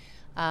high.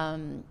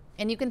 And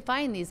you can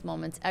find these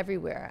moments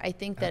everywhere. I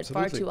think that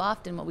Absolutely. Far too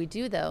often what we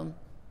do, though,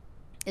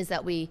 is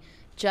that we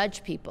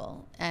judge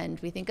people and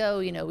we think,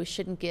 we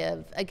shouldn't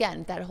give.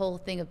 Again, that whole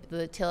thing of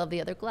the tail of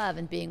the other glove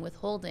and being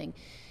withholding.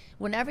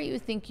 Whenever you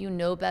think you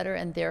know better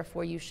and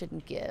therefore you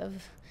shouldn't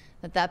give,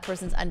 that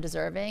person's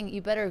undeserving,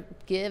 you better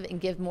give and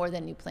give more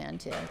than you plan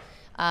to.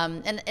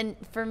 And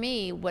for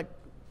me, what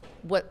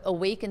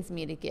awakens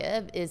me to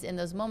give is in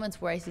those moments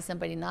where I see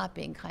somebody not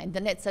being kind.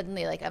 Then it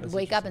suddenly, I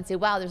wake up and say,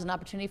 wow, there's an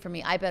opportunity for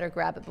me. I better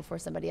grab it before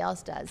somebody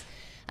else does.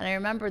 And I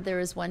remember there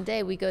was one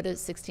day, we go to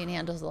 16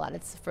 Handles a lot.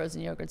 It's a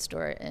frozen yogurt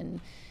store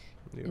in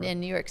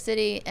New York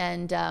City.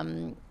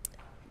 And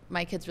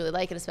my kids really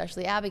like it,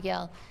 especially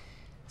Abigail.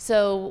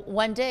 So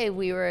one day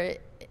we were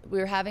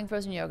having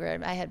frozen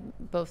yogurt. I had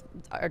both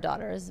our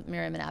daughters,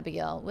 Miriam and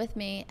Abigail, with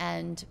me.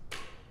 And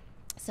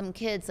some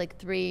kids,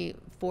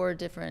 3-4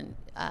 different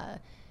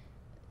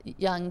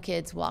young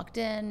kids walked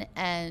in,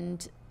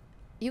 and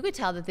you could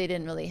tell that they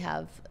didn't really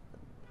have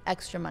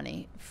extra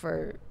money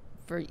for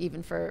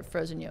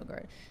frozen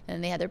yogurt.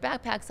 And they had their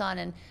backpacks on,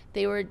 and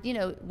they were,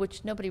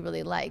 which nobody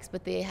really likes,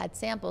 but they had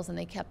samples and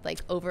they kept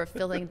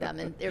overfilling them.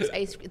 And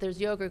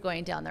there's yogurt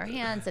going down their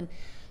hands, and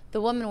the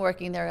woman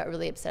working there got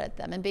really upset at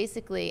them. And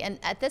basically, and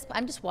at this,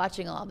 I'm just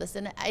watching all this,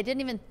 and I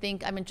didn't even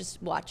think,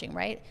 just watching,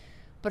 right?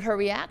 But her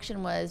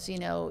reaction was,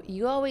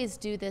 you always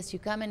do this. You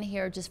come in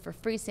here just for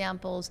free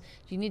samples.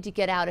 You need to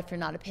get out if you're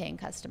not a paying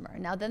customer.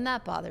 Now, then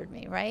that bothered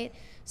me, right?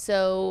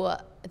 So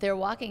they're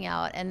walking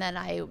out, and then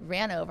I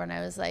ran over, and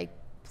I was like,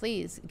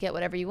 please, get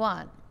whatever you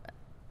want.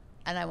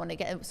 And I want to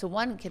get, so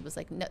one kid was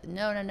like, no.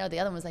 The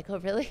other one was like, oh,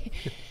 really?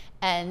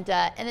 And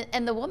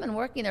the woman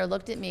working there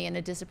looked at me in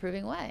a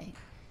disapproving way.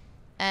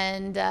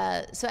 And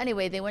so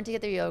anyway, they went to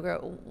get their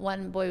yogurt.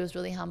 One boy was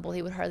really humble.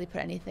 He would hardly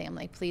put anything. I'm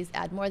like, please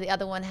add more. The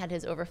other one had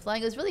his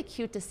overflowing. It was really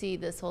cute to see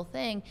this whole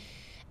thing.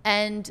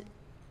 And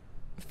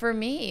for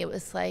me, it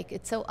was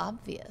it's so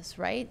obvious,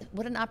 right?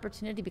 What an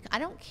opportunity. I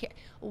don't care.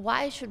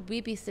 Why should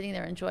we be sitting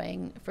there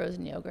enjoying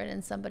frozen yogurt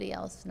and somebody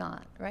else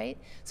not, right?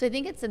 So I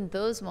think it's in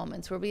those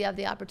moments where we have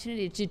the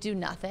opportunity to do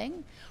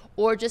nothing,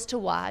 or just to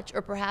watch,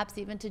 or perhaps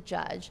even to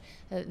judge.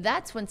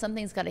 That's when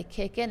something's got to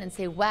kick in and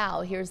say,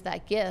 wow, here's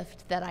that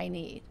gift that I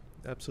need.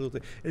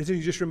 Absolutely. And so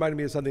you just reminded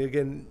me of something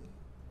again.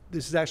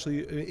 This is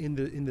actually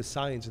in the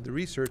science and the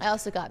research. I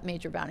also got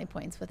major brownie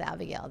points with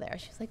Abigail there.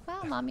 She's like,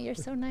 wow, Mommy, you're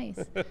so nice.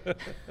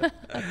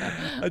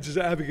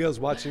 Abigail's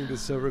watching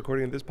this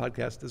recording of this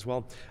podcast as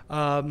well.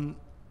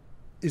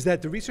 Is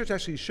that the research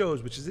actually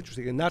shows, which is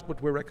interesting, and not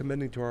what we're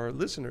recommending to our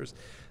listeners,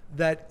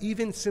 that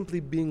even simply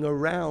being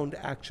around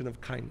action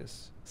of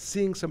kindness,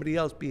 seeing somebody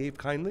else behave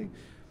kindly,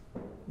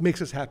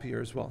 makes us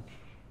happier as well,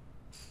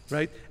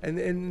 right?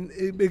 And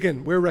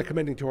again, we're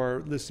recommending to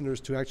our listeners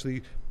to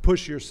actually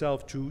push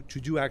yourself to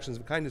do actions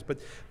of kindness,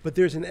 but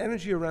there's an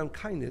energy around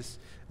kindness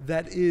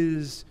that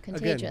is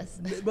contagious.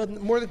 Again, well,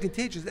 more than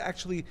contagious, it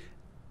actually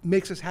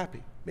makes us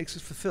happy, makes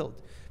us fulfilled.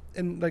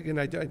 And I'm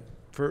going to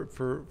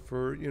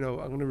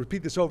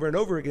repeat this over and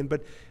over again,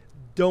 but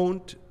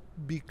don't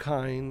be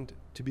kind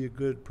to be a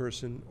good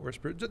person or a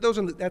spirit.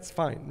 That's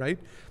fine, right?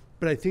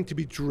 But I think to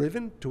be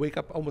driven, to wake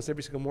up almost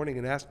every single morning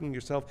and asking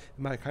yourself,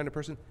 am I a kind of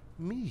person?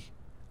 Me.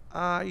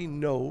 I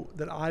know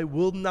that I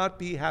will not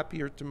be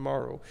happier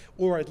tomorrow,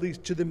 or at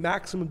least to the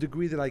maximum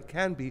degree that I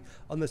can be,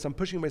 unless I'm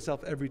pushing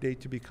myself every day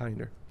to be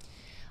kinder.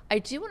 I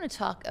do want to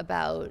talk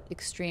about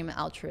extreme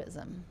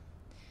altruism,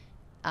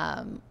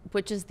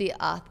 which is the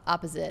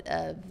opposite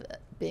of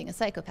being a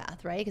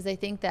psychopath, right? Because I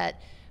think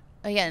that,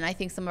 again, I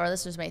think some of our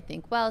listeners might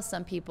think, well,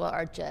 some people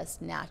are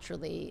just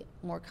naturally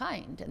more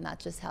kind, and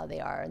that's just how they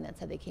are, and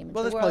that's how they came into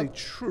the world. Well, that's probably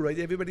true, right?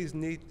 Everybody's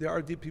there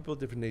are people of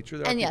different nature.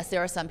 And yes,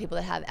 there are some people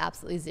that have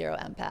absolutely zero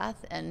empath,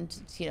 and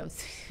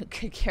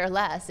could care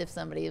less if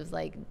somebody was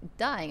like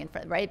dying in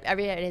front, right?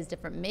 Everybody has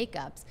different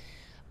makeups,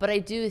 but I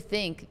do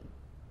think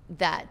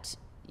that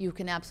you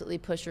can absolutely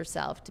push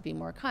yourself to be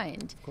more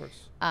kind. Of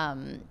course.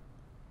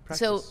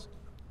 So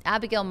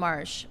Abigail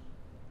Marsh,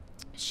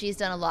 she's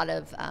done a lot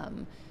of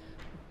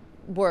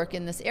work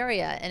in this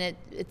area, and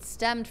it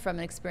stemmed from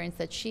an experience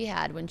that she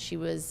had when she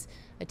was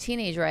a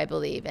teenager, I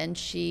believe, and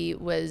she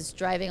was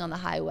driving on the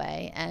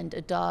highway, and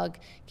a dog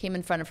came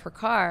in front of her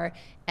car,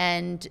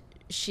 and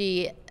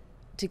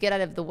to get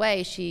out of the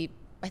way,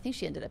 I think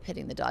she ended up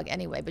hitting the dog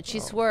anyway, but she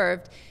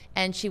swerved,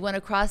 and she went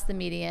across the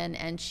median,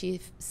 and she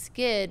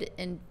skid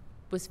and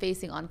was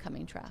facing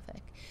oncoming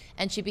traffic.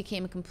 And she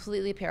became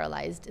completely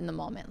paralyzed in the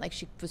moment. Like,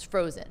 she was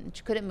frozen.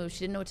 She couldn't move. She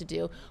didn't know what to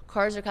do.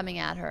 Cars are coming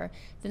at her.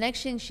 The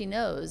next thing she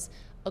knows,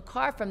 a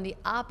car from the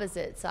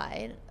opposite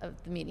side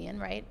of the median,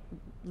 right,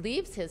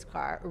 leaves his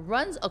car,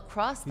 runs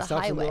across the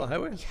highway. In the middle of the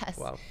highway? Yes.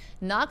 Wow.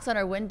 Knocks on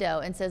her window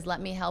and says,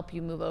 "Let me help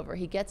you move over."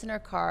 He gets in her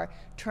car,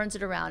 turns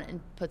it around,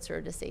 and puts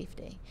her to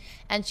safety.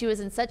 And she was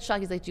in such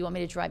shock. He's like, "Do you want me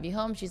to drive you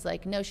home?" She's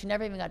like, no. She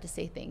never even got to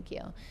say thank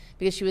you,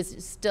 because she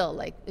was still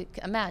like,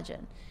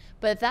 imagine.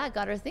 But that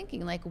got her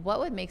thinking, like,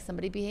 what would make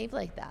somebody behave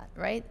like that,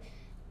 right?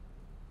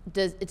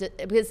 Because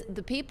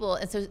the people,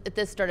 and so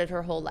this started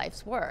her whole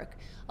life's work.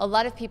 A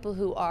lot of people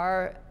who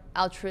are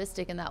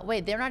altruistic in that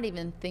way, they're not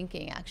even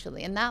thinking,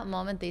 actually. In that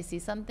moment, they see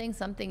something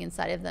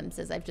inside of them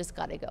says, I've just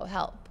got to go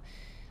help.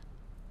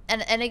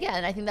 And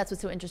again, I think that's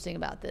what's so interesting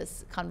about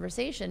this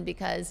conversation,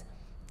 because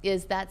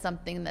is that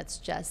something that's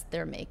just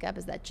their makeup?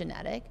 Is that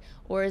genetic?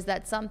 Or is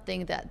that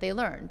something that they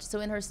learned? So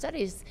in her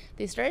studies,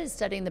 they started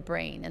studying the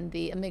brain and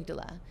the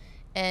amygdala.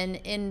 And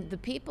in the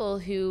people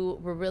who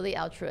were really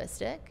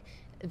altruistic,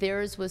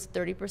 theirs was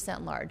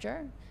 30%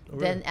 larger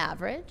than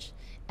average.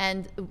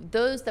 And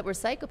those that were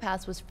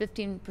psychopaths was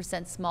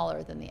 15%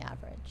 smaller than the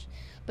average.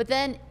 But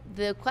then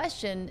the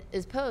question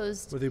is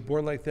posed. Were they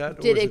born like that?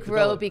 Did it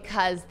grow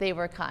because they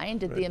were kind?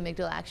 Did the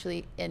amygdala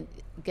actually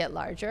get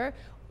larger?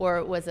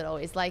 Or was it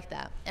always like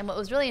that? And what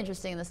was really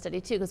interesting in the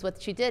study too, because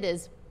what she did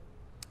is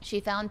she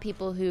found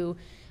people who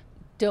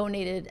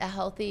donated a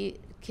healthy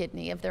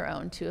kidney of their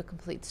own to a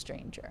complete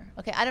stranger.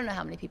 Okay, I don't know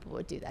how many people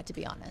would do that, to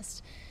be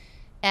honest.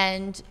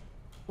 And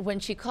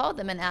when she called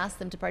them and asked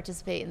them to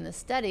participate in this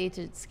study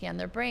to scan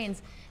their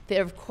brains, they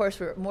of course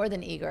were more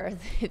than eager.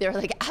 They were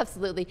like,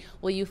 absolutely,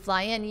 will you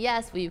fly in?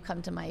 Yes. Will you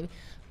come to my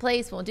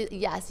place? We'll do,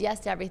 yes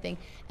to everything.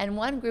 And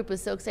one group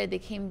was so excited they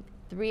came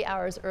 3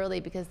 hours early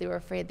because they were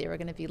afraid they were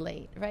going to be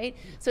late, right?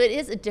 So it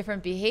is a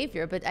different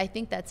behavior, but I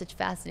think that's such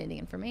fascinating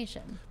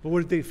information. But what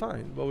did they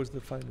find? What was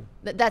the finding?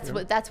 That's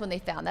when they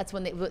found. That's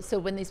when so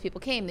when these people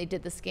came, they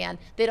did the scan.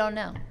 They don't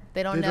know.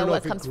 They don't know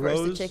what comes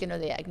first, the chicken or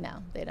the egg.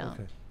 No, they don't.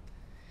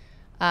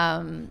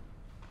 Okay.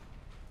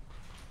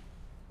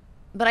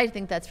 But I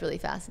think that's really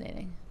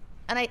fascinating.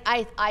 And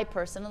I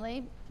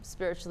personally,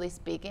 spiritually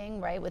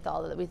speaking, right, with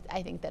all of that,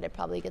 I think that it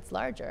probably gets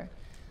larger.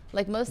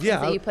 Like most things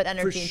that you put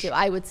energy into,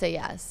 I would say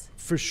yes.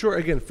 For sure,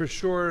 again, for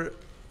sure,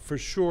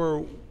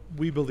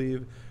 we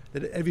believe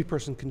that every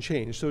person can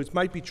change. So it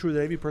might be true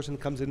that every person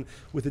comes in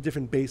with a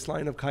different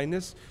baseline of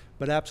kindness,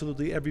 but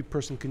absolutely every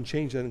person can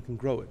change that and can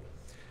grow it.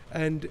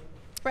 And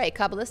right,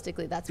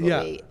 Kabbalistically, that's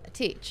what we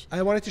teach.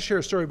 I wanted to share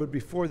a story, but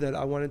before that,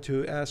 I wanted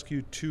to ask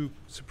you 2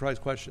 surprise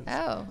questions.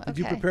 Oh, okay. Did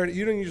you prepare?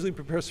 You don't usually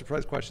prepare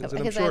surprise questions,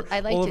 and I'm sure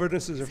all of our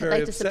listeners are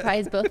very upset.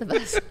 I'd like to surprise both of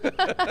us.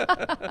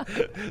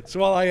 So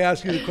while I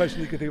ask you the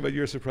question, you can think about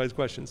your surprise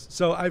questions.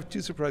 So I have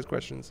 2 surprise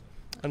questions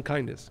on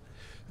kindness.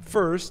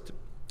 First,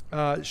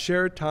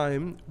 share a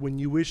time when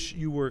you wish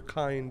you were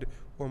kind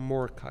or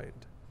more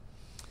kind.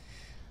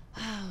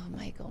 Oh,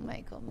 Michael.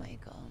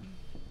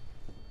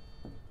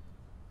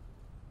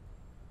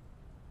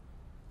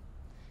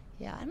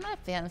 Yeah, I'm not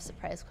a fan of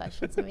surprise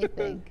questions. Let me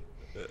think.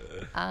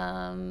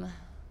 I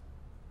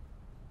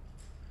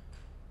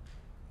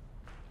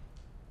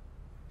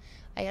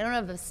don't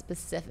have a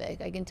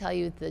specific. I can tell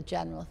you the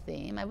general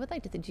theme. I would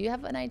like to think. Do you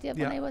have an idea of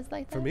when I was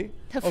like that? For me?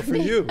 For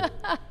me. You.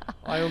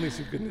 I only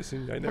see goodness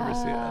in you. I never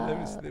see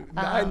it.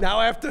 Now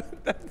I have to.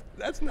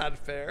 That's not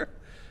fair.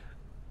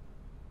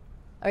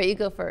 All right, you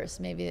go first.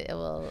 Maybe it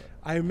will.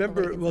 I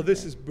remember. Well,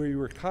 this is where you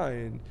were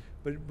kind.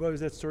 But what was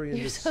that story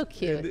in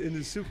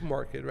the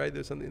supermarket, right?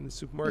 There's something in the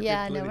supermarket.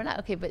 Yeah, no, we're not.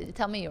 Okay, but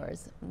tell me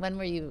yours. When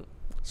were you?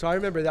 So I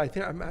remember that. I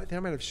think I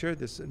might have shared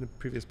this in a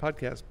previous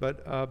podcast,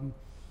 but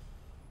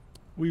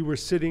we were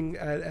sitting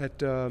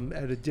at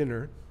a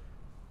dinner,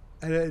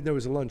 and there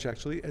was a lunch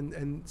actually,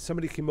 and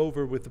somebody came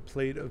over with a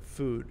plate of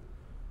food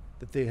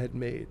that they had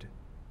made,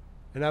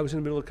 and I was in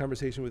the middle of a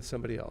conversation with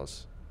somebody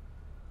else,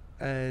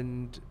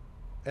 and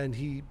and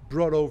he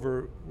brought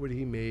over what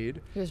he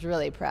made. He was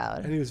really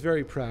proud. And he was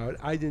very proud.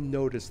 I didn't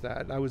notice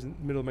that. I was in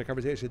the middle of my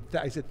conversation.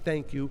 I said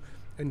thank you,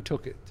 and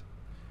took it.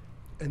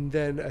 And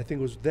then I think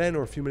it was then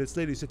or a few minutes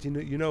later, he said,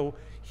 you know,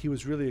 he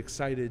was really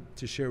excited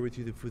to share with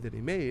you the food that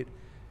he made.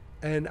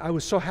 And I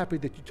was so happy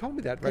that you told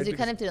me that, right? Because you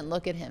kind of didn't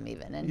look at him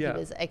even, and yeah.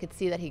 I could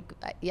see that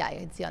I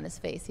could see on his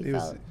face he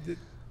felt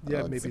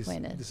maybe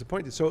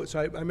disappointed. So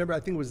I remember, I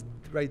think it was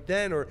right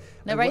then or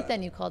no, right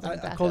then you called him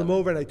back. I called him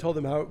over and I told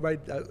him how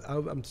much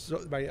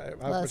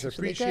I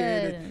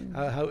appreciated it,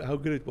 how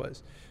good it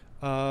was.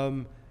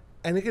 And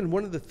again,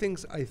 one of the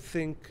things I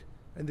think,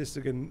 and this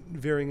again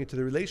veering into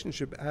the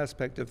relationship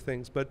aspect of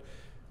things, but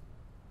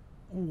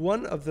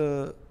one of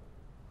the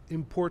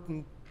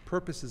important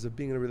purposes of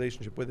being in a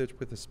relationship, whether it's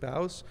with a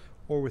spouse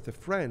or with a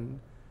friend,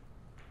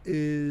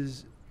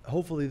 is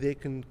hopefully they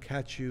can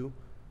catch you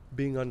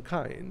being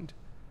unkind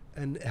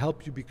and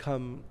help you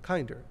become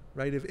kinder,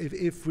 right?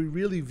 If we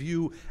really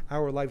view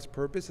our life's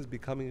purpose as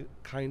becoming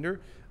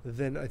kinder,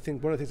 then I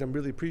think one of the things I'm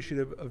really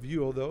appreciative of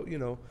you, although, you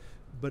know,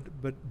 but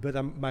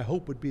my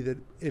hope would be that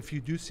if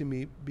you do see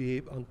me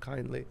behave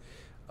unkindly,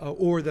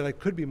 or that I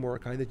could be more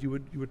kind, that you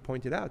would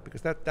point it out,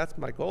 because that's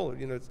my goal.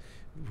 You know,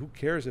 who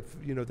cares if,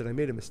 you know, that I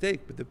made a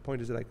mistake, but the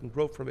point is that I can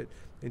grow from it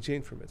and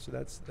change from it. So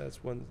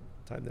that's one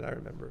time that I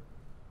remember.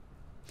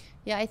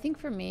 Yeah, I think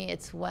for me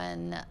it's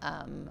when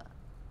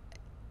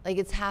like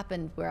it's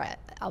happened where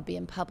I'll be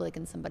in public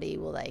and somebody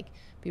will like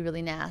be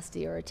really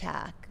nasty or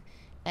attack,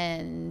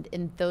 and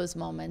in those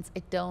moments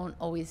I don't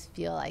always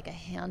feel like I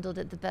handled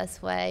it the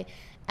best way,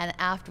 and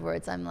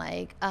afterwards I'm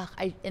like,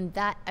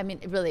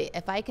 really,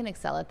 if I can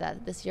excel at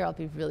that this year, I'll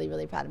be really,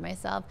 really proud of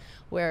myself.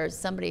 Where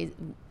somebody,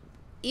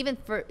 even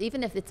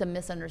if it's a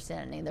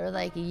misunderstanding, they're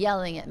like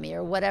yelling at me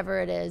or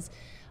whatever it is,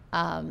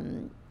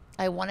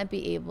 I want to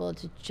be able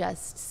to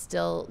just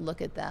still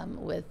look at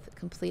them with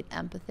complete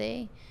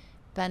empathy,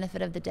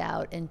 benefit of the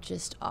doubt, and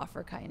just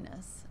offer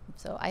kindness.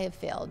 So I have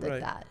failed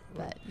at that,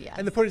 but yeah.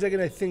 And the point is, again,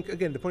 I think,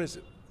 the point is,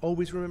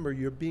 always remember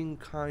you're being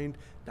kind,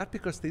 not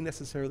because they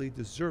necessarily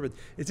deserve it.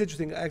 It's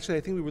interesting, actually,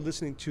 I think we were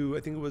listening to, I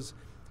think it was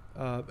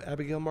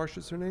Abigail Marsh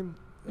is her name,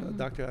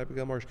 Dr.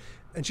 Abigail Marsh,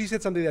 and she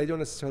said something that I don't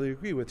necessarily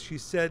agree with. She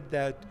said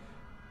that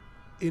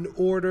in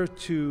order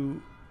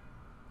to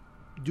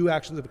do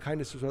actions of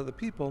kindness to other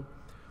people,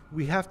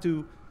 we have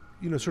to,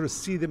 you know, sort of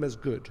see them as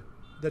good,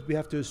 that we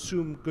have to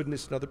assume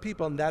goodness in other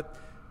people, and that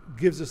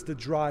gives us the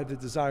drive, the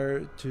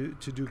desire to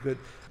do good,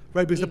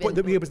 right? Because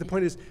the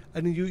point is,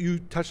 and you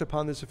touched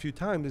upon this a few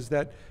times, is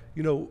that,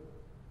 you know,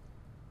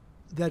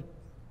 that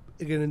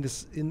again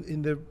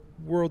in the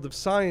world of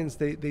science,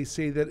 they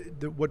say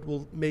that what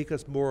will make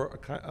us more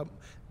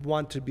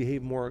want to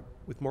behave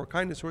with more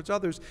kindness towards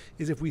others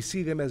is if we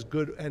see them as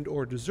good and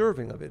or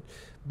deserving of it.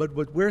 But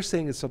what we're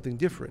saying is something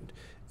different.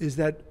 Is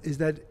that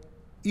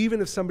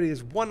even if somebody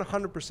is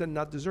 100%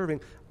 not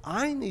deserving,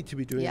 I need to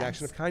be doing an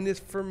action of kindness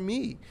for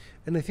me.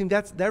 And I think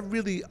that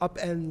really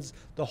upends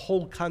the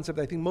whole concept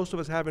I think most of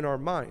us have in our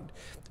mind.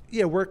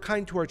 Yeah, we're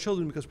kind to our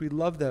children because we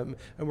love them,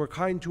 and we're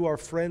kind to our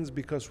friends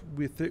because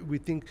we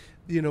think,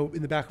 you know,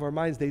 in the back of our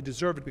minds they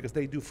deserve it because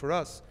they do for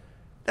us.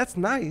 That's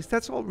nice,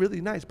 that's all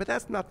really nice, but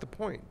that's not the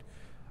point.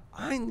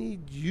 I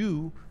need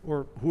you,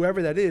 or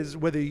whoever that is,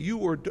 whether you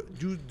or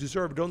do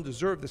deserve or don't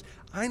deserve this,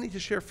 I need to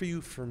share for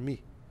you for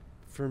me.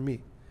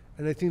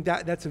 And I think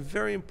that's a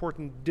very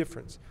important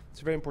difference. It's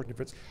a very important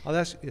difference. I'll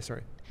ask you,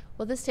 sorry.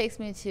 Well, this takes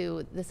me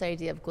to this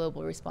idea of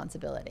global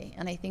responsibility.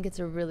 And I think it's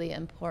a really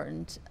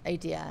important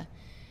idea.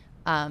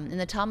 In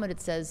the Talmud,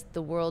 it says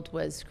the world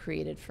was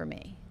created for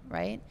me,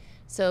 right?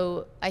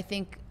 So I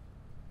think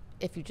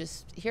if you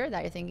just hear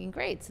that, you're thinking,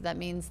 great. So that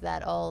means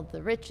that all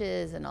the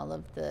riches and all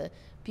of the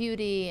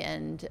beauty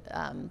and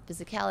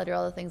physicality,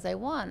 all the things I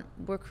want,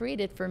 were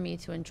created for me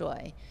to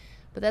enjoy.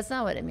 But that's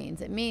not what it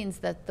means. It means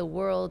that the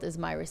world is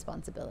my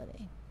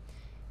responsibility.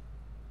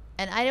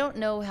 And I don't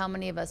know how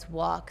many of us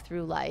walk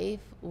through life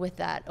with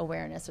that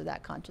awareness or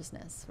that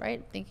consciousness,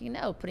 right? Thinking,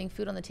 no, putting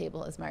food on the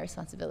table is my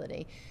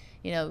responsibility.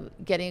 You know,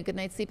 getting a good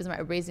night's sleep is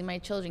raising my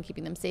children,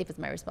 keeping them safe is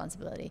my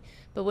responsibility.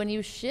 But when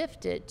you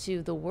shift it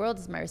to the world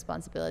is my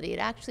responsibility, it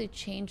actually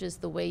changes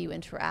the way you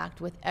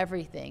interact with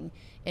everything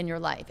in your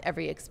life,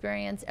 every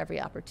experience, every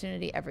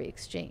opportunity, every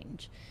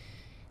exchange.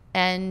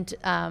 And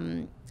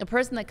a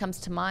person that comes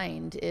to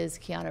mind is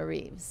Keanu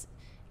Reeves.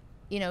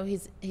 You know,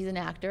 he's an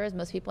actor, as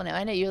most people know.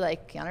 I know you're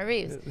like, Keanu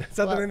Reeves. That's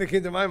not the thing that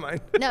came to my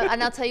mind. No,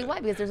 and I'll tell you why,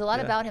 because there's a lot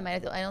about him I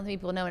don't think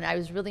people know, and I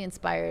was really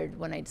inspired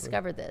when I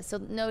discovered this. So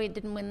no, he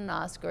didn't win an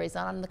Oscar. He's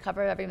not on the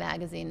cover of every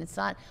magazine.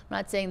 I'm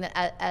not saying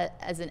that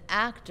as an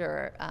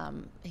actor,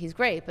 he's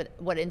great, but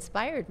what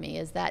inspired me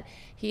is that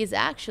he's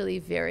actually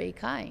very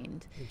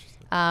kind.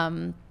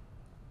 Interesting.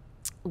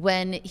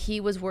 When he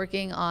was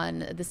working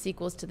on the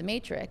sequels to The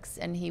Matrix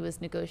and he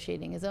was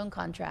negotiating his own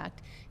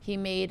contract, he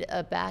made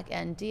a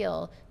back-end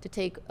deal to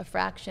take a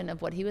fraction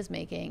of what he was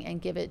making and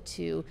give it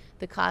to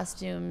the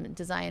costume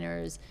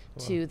designers,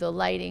 to the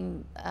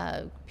lighting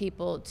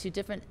people, to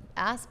different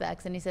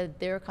aspects. And he said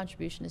their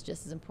contribution is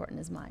just as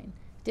important as mine.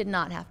 Did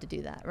not have to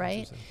do that,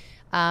 right?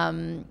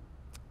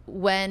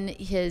 when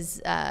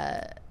his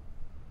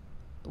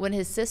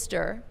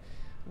sister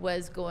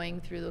was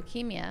going through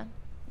leukemia,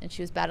 and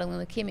she was battling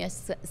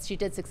leukemia, she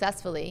did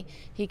successfully.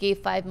 He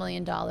gave $5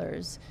 million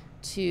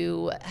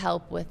to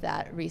help with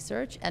that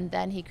research, and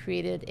then he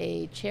created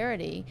a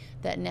charity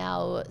that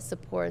now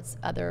supports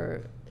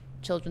other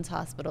children's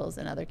hospitals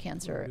and other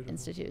cancer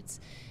institutes.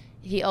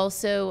 He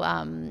also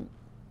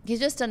he's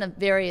just done a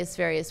various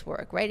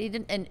work, right? He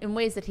didn't, in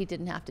ways that he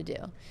didn't have to do.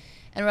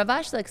 And Rav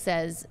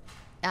Ashlag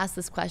asked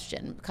this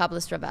question,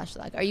 Kabbalist Rav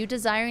Ashlag: are you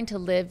desiring to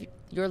live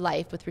your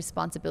life with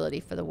responsibility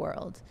for the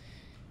world?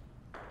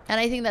 And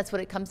I think that's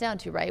what it comes down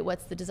to, right?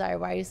 What's the desire?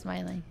 Why are you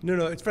smiling?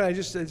 No, it's funny. I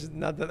just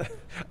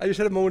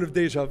had a moment of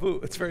deja vu.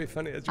 It's very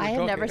funny. As you were I have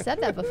talking. never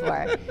said that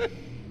before.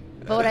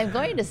 But what I'm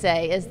going to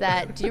say is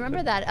that, do you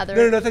remember that other?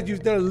 No, that you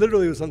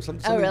literally was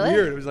something really?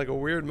 weird. It was like a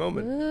weird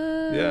moment.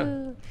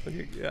 Ooh.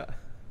 Yeah.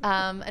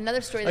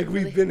 Another story. Like that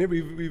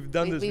we've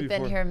done this before. We've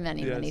been here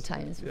many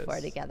times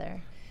before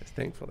together. Yes,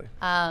 thankfully.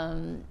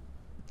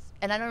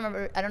 And I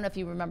don't know if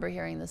you remember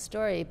hearing this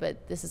story,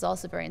 but this is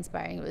also very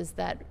inspiring. It was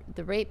that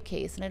the rape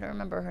case, and I don't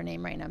remember her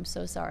name right now, I'm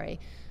so sorry,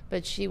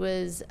 but she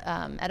was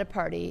at a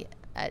party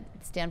at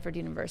Stanford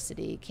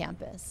University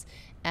campus,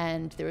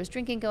 and there was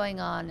drinking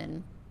going on,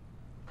 and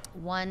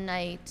one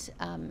night,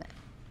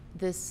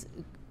 this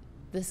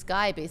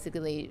guy,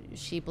 basically,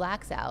 she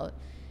blacks out,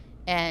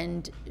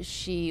 and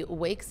she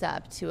wakes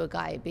up to a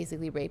guy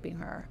basically raping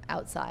her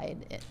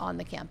outside on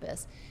the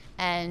campus,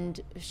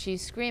 and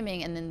she's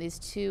screaming, and then these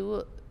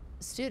two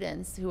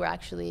students who are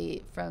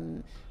actually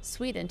from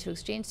Sweden, two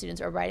exchange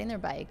students, are riding their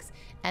bikes,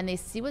 and they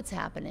see what's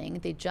happening.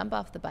 They jump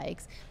off the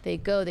bikes, they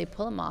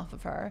pull them off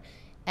of her,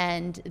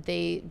 and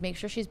they make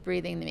sure she's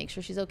breathing, they make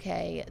sure she's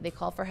okay, they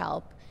call for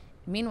help.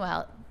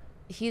 Meanwhile,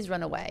 he's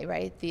run away,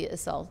 right, the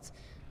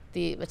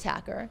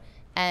attacker,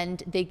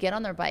 and they get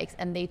on their bikes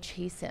and they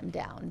chase him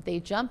down. They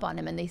jump on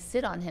him and they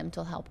sit on him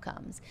till help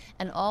comes.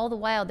 And all the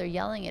while they're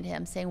yelling at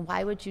him, saying,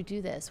 why would you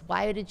do this?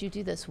 Why did you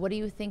do this? What are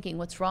you thinking?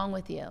 What's wrong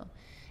with you?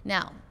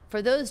 Now,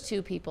 for those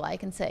two people, I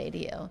can say to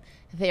you,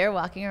 they're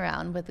walking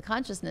around with the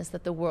consciousness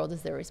that the world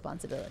is their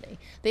responsibility.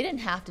 They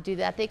didn't have to do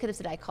that. They could have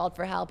said, I called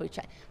for help.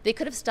 They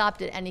could have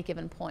stopped at any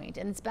given point.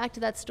 And it's back to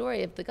that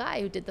story of the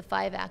guy who did the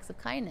 5 acts of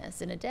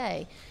kindness in a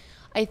day.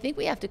 I think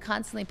we have to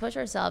constantly push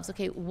ourselves,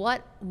 okay,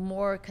 what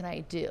more can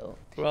I do?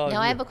 Well,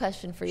 now I have a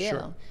question for you.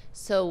 Sure.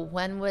 So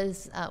what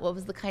was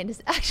the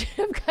kindest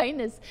action of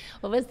kindness?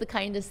 What was the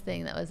kindest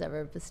thing that was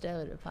ever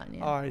bestowed upon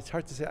you? It's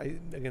hard to say. I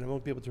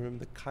won't be able to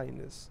remember the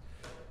kindness.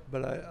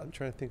 But I'm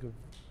trying to think of.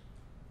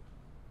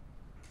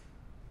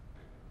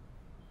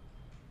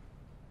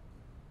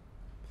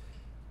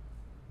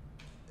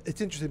 It's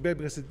interesting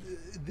because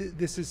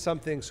this is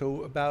something.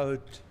 So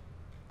about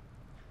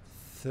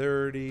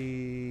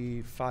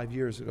 35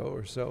 years ago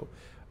or so,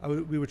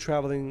 we were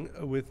traveling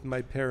with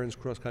my parents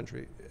cross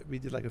country. We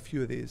did like a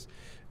few of these,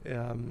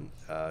 from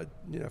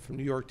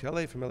New York to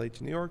LA, from LA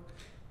to New York,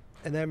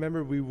 and I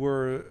remember we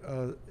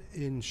were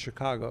in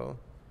Chicago,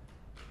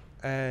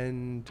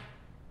 and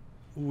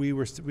we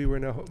were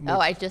in a.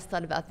 I just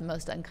thought about the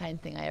most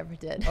unkind thing I ever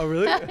did. Oh,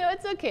 really? No,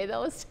 it's okay.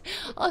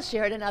 I'll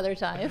share it another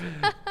time.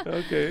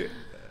 Okay.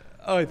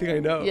 Oh, I think I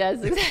know.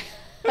 Yes, exactly.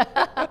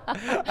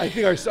 I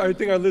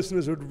think our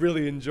listeners would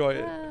really enjoy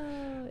it.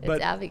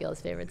 It's Abigail's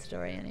favorite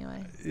story,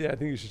 anyway. Yeah, I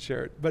think you should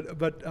share it.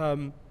 But.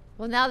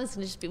 Well, now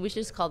we should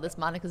just call this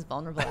Monica's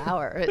Vulnerable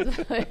Hour.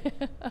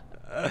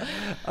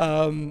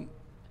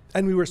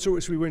 And we were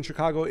in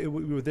Chicago. We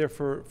were there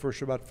for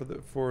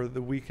Shabbat for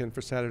the weekend,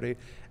 for Saturday,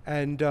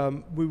 and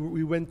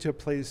we went to a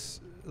place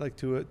like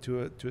to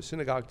a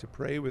synagogue to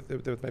pray with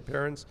my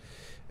parents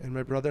and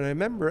my brother. And I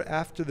remember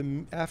after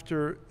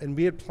and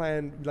we had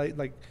planned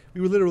like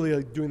we were literally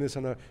like doing this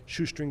on a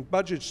shoestring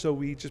budget, so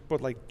we just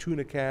bought like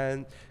tuna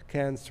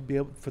cans to be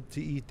able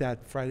to eat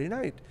that Friday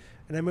night.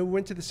 And I remember we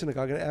went to the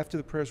synagogue, and after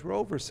the prayers were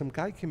over, some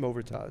guy came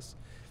over to us,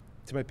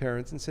 to my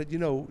parents, and said, do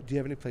you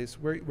have any place,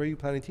 where are you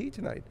planning to eat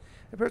tonight?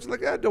 And parents were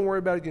like, don't worry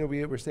about it.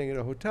 We're staying at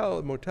a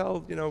motel, we're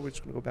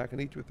just going to go back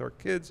and eat with our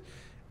kids.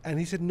 And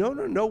he said, no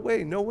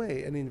way.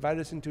 And he invited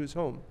us into his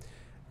home.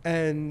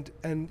 And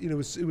it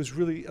was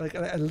really, like,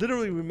 I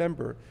literally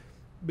remember,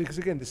 because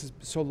again, this is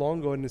so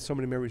long ago and there's so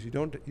many memories you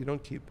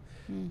don't keep.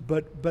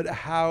 But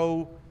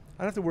how,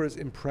 I don't have the word is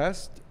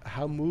impressed,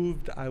 how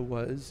moved I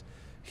was.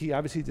 He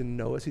obviously didn't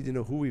know us, he didn't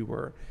know who we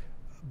were,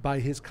 by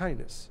his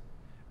kindness.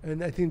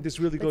 And I think this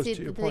really goes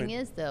to your point. The thing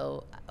is,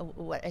 though,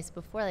 what I said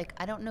before, like,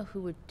 I don't know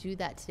who would do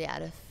that today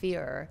out of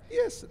fear.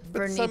 Yes,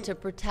 for need to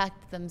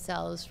protect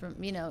themselves from,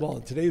 Well,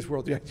 in today's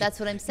world, yeah. That's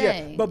what I'm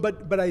saying. Yeah,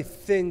 but I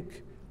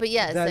think. But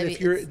yes,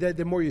 that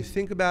the more you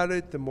think about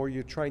it, the more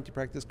you're trying to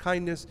practice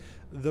kindness,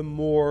 the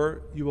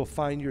more you will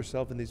find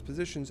yourself in these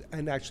positions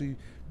and actually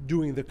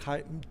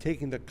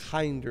taking the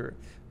kinder,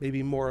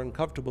 maybe more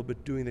uncomfortable,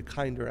 but doing the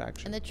kinder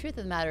action. And the truth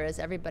of the matter is,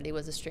 everybody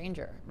was a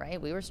stranger,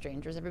 right? We were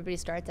strangers. Everybody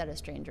starts out as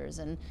strangers.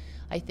 And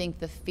I think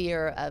the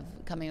fear of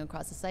coming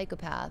across a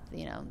psychopath,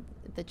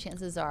 the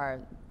chances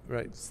are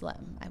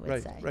slim, I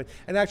would say. Right.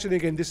 And actually,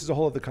 again, this is a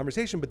whole other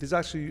conversation, but there's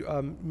actually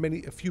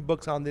a few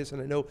books on this,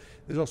 and I know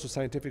there's also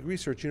scientific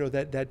research,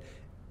 that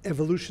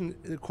evolution,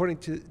 according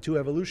to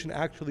evolution,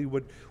 actually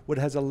what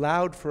has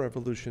allowed for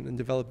evolution and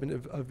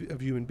development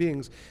of human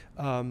beings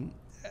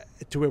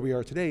to where we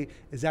are today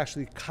is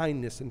actually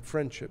kindness and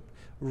friendship,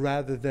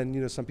 rather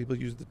than, some people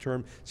use the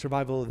term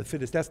survival of the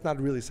fittest. That's not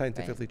really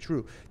scientifically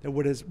true. That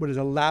what has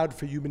allowed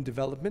for human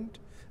development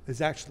is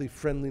actually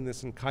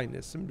friendliness and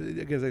kindness. And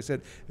again, as I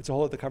said, it's a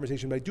whole other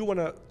conversation. But I do want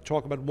to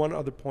talk about one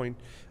other point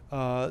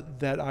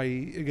that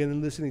again,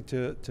 in listening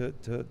to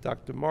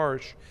Dr.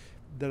 Marsh,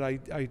 that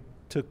I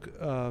took,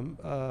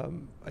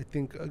 I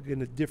think,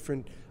 again, a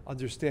different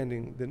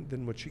understanding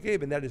than what she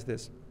gave, and that is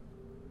this.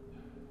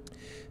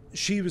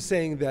 She was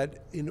saying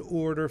that in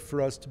order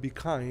for us to be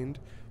kind,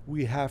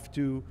 we have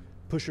to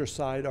push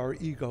aside our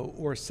ego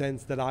or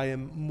sense that I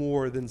am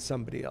more than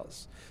somebody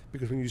else.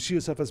 Because when you see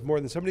yourself as more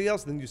than somebody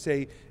else, then you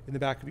say in the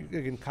back of you,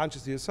 again,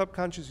 consciously or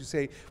subconscious, you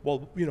say,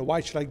 well,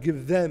 why should I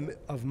give them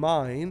of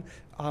mine?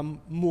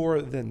 I'm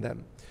more than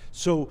them.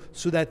 So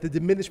that the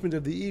diminishment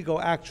of the ego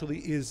actually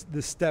is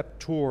the step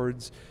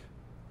towards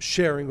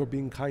sharing or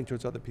being kind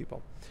towards other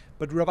people.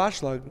 But Rav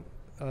Ashlag,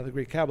 the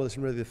great Kabbalist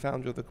and really the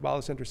founder of the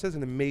Kabbalah Center, says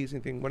an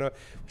amazing thing,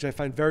 which I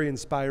find very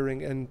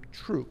inspiring and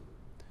true.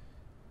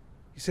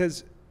 He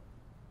says,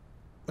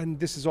 and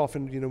this is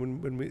often,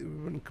 when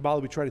in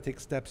Kabbalah we try to take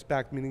steps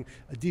back, meaning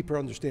a deeper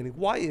understanding.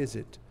 Why is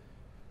it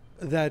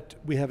that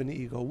we have an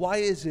ego? Why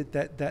is it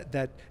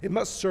that it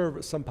must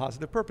serve some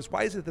positive purpose?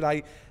 Why is it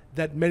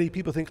that many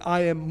people think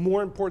I am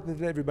more important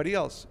than everybody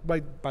else?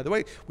 By the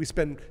way, we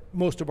spend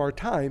most of our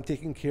time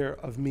taking care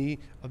of me,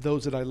 of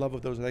those that I love,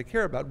 of those that I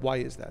care about. Why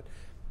is that?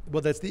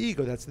 Well, that's the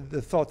ego. That's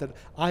the thought that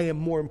I am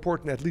more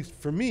important, at least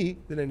for me,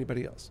 than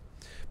anybody else.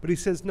 But he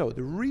says, no,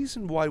 the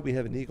reason why we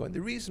have an ego and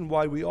the reason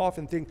why we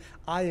often think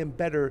I am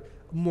better,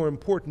 more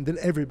important than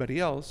everybody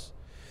else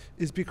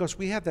is because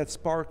we have that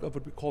spark of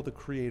what we call the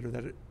creator,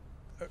 that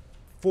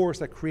force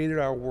that created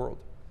our world.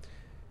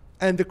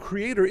 And the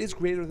creator is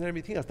greater than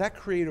everything else. That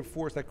creative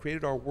force that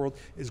created our world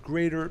is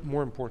greater,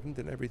 more important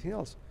than everything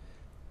else.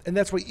 And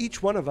that's why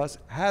each one of us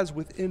has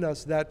within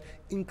us that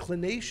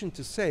inclination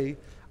to say,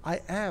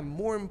 I am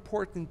more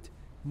important,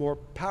 more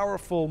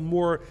powerful,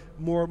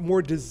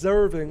 more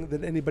deserving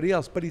than anybody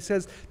else. But he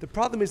says the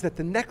problem is that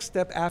the next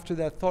step after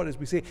that thought is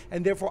we say,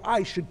 and therefore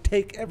I should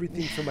take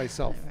everything for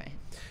myself. Right.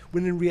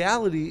 When in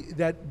reality,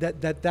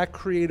 that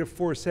creative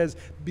force says,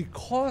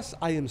 because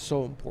I am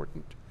so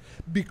important,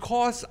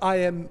 because I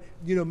am,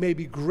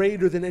 maybe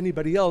greater than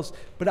anybody else,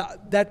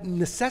 but that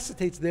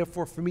necessitates,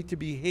 therefore, for me to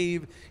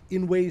behave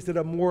in ways that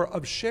are more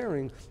of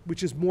sharing,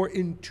 which is more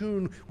in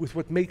tune with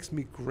what makes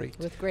me great,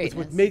 with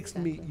what makes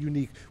me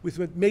unique, with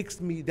what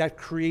makes me that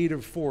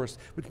creative force,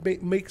 which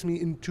makes me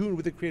in tune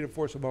with the creative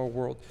force of our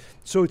world.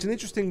 So it's an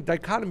interesting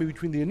dichotomy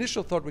between the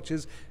initial thought, which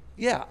is,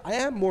 yeah, I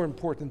am more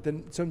important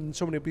than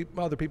so many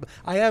other people.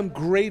 I am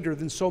greater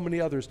than so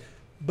many others.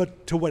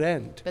 But to what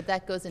end? But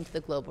that goes into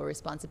the global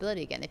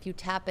responsibility again. If you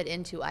tap it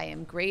into I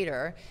am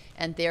greater,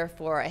 and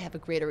therefore I have a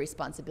greater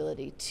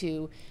responsibility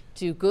to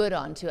do good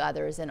onto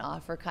others and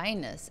offer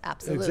kindness,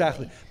 absolutely.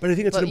 Exactly. But I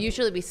think it's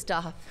usually we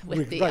stop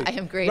with the right, I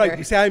am greater. Right.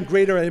 You say I am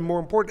greater, I am more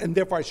important, and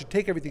therefore I should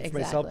take everything for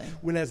myself.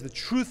 Whereas the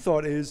true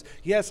thought is,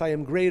 yes, I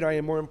am great, I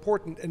am more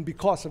important, and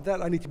because of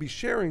that I need to be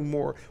sharing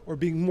more or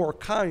being more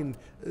kind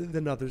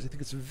than others. I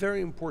think it's very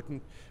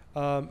important.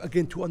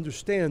 Again, to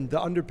understand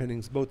the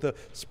underpinnings, both the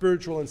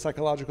spiritual and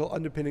psychological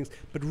underpinnings,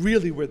 but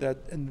really where that,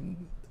 and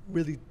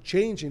really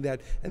changing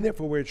that, and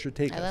therefore where it should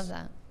take us. I love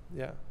that.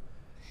 Yeah.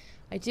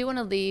 I do want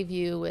to leave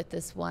you with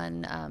this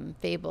one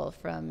fable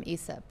from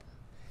Aesop.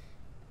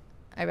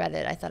 I read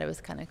it. I thought it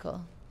was kind of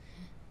cool.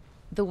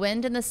 The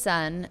wind and the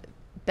sun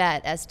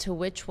bet as to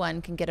which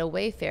one can get a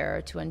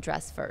wayfarer to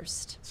undress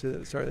first.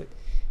 Sorry.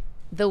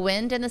 The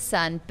wind and the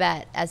sun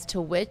bet as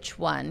to which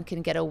one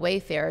can get a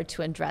wayfarer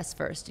to undress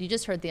first. You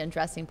just heard the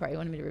undressing part. You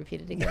wanted me to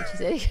repeat it again?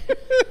 Okay.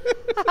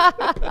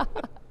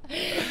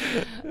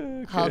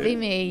 I'll be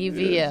me, you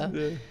be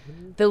you.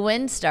 The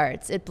wind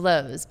starts, it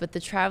blows, but the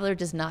traveler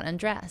does not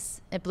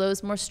undress. It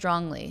blows more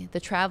strongly. The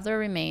traveler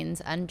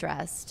remains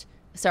undressed.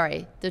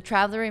 The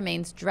traveler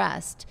remains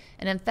dressed,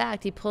 and in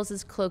fact, he pulls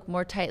his cloak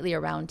more tightly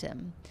around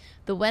him.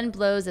 The wind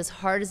blows as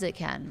hard as it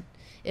can.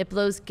 It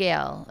blows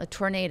gale, a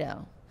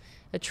tornado.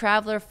 A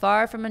traveler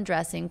far from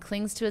undressing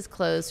clings to his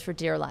clothes for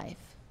dear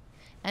life.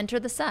 Enter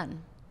the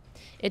sun.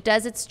 It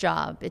does its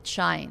job. It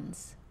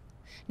shines.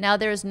 Now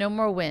there is no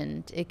more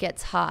wind. It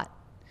gets hot.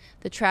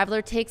 The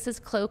traveler takes his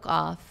cloak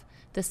off.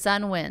 The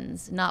sun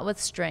wins, not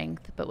with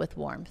strength, but with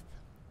warmth.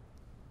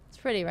 It's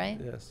pretty, right?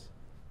 Yes.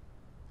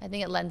 I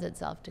think it lends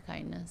itself to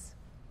kindness.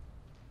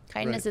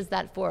 Kindness is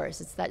that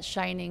force. It's that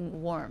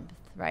shining warmth,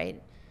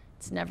 right?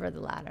 It's never the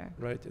latter.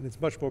 Right, and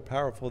it's much more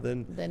powerful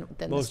than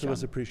most of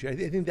us appreciate.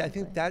 I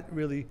think that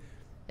really...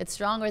 It's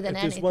stronger than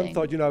anything. There's one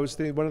thought, I was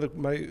thinking, one of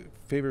my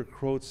favorite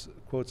quotes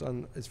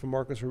is from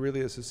Marcus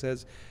Aurelius, who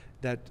says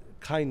that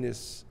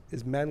kindness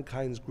is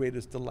mankind's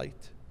greatest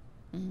delight.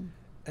 Mm-hmm.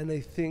 And I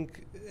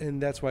think,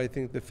 and that's why I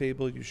think the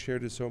fable you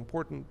shared is so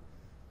important.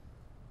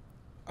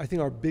 I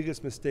think our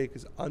biggest mistake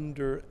is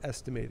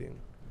underestimating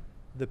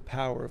the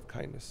power of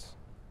kindness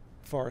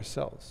for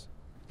ourselves.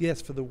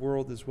 Yes, for the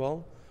world as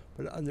well,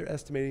 but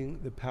underestimating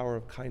the power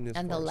of kindness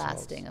and for the ourselves.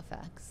 lasting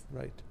effects.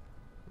 Right,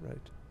 right.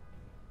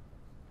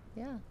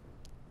 Yeah.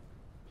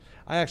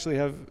 I actually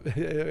have,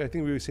 I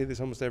think we would say this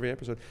almost every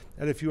episode,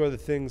 and a few other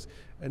things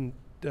and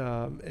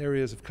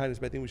areas of kindness,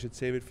 but I think we should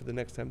save it for the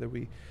next time that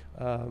we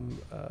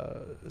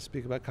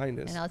speak about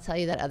kindness. And I'll tell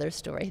you that other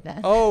story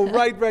then. Oh,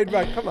 right.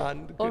 Come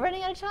on. We're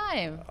running out of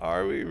time.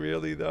 Are we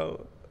really,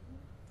 though?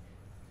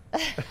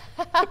 I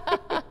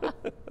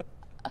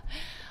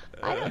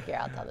don't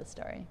care. I'll tell the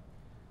story.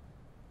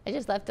 I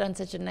just left it on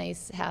such a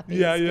nice,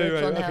 happy, right.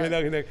 spiritual note.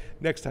 Okay,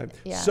 next time.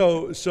 Yeah.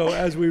 So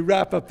as we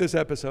wrap up this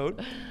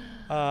episode,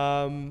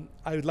 I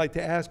would like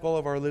to ask all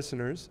of our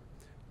listeners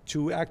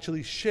to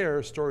actually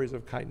share stories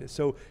of kindness.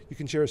 So you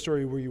can share a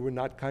story where you were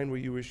not kind, where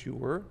you wish you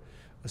were,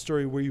 a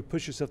story where you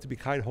push yourself to be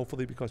kind,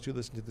 hopefully because you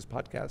listen to this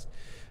podcast.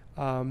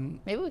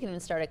 Maybe we can even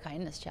start a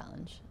kindness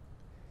challenge.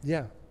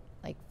 Yeah.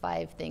 Like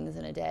 5 things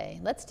in a day.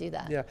 Let's do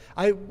that. Yeah.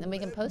 Then we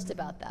can post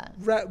about that.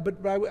 But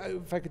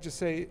if I could just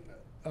say,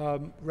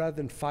 rather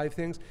than 5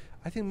 things,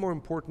 I think more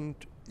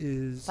important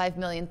is 5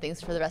 million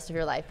things for the rest of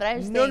your life. But I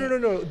was no.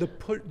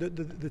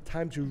 The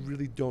times you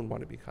really don't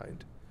want to be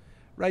kind,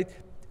 right?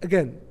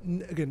 Again,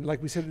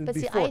 like we said but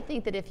before. But see, I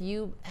think that if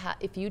you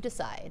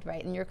decide,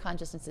 right, and your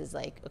consciousness is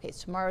like, okay,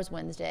 so tomorrow's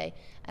Wednesday,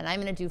 and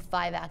I'm going to do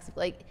 5 acts of,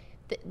 like,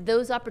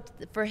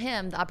 for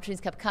him, the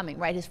opportunities kept coming,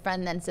 right? His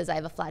friend then says, I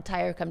have a flat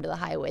tire, come to the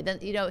highway. Then,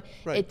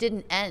 right. It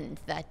didn't end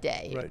that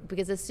day. Right.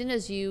 Because as soon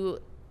as you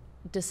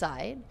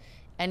decide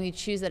and you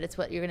choose that it's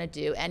what you're going to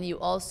do, and you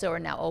also are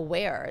now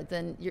aware,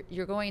 then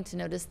you're going to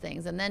notice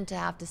things. And then to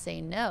have to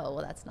say no,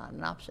 well, that's not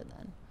an option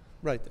then.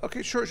 Right.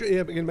 Okay, sure.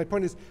 Yeah, again, my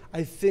point is,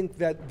 I think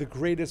that the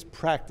greatest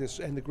practice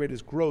and the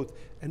greatest growth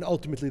and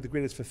ultimately the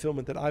greatest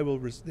fulfillment that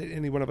that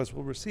any one of us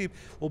will receive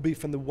will be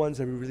from the ones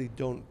that we really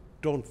don't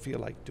feel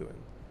like doing.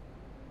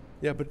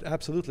 Yeah, but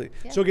absolutely.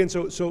 Yeah. So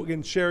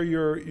again, share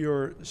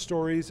your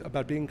stories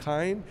about being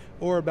kind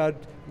or about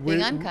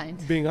being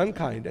unkind. Being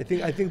unkind. I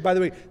think. By the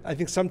way, I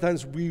think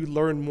sometimes we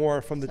learn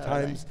more from the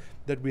times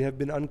that we have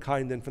been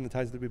unkind than from the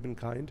times that we've been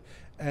kind.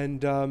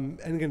 And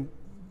again,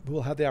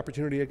 we'll have the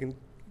opportunity. Again,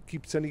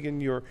 keep sending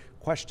in your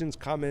questions,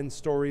 comments,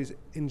 stories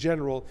in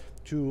general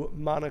to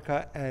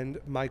Monica and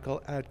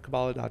Michael at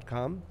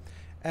Kabbalah.com.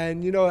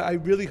 And, I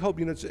really hope,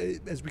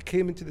 as we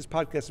came into this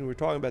podcast and we were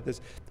talking about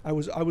this, I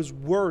was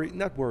worried,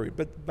 not worried,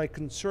 but my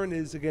concern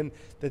is, again,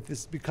 that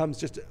this becomes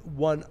just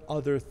one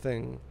other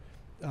thing,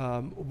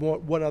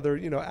 one other,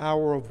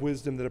 hour of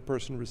wisdom that a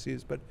person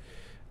receives. But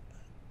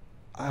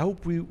I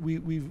hope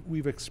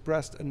we've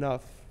expressed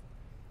enough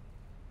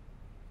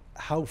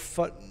how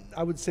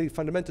I would say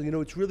fundamental.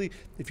 It's really,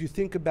 if you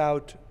think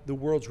about the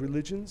world's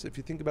religions, if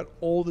you think about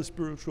all the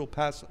spiritual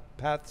paths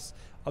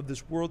of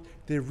this world,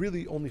 they're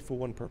really only for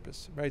one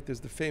purpose, right? There's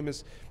the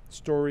famous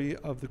story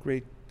of the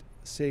great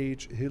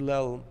sage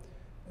Hillel,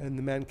 and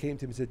the man came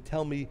to him and said,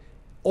 tell me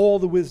all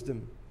the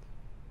wisdom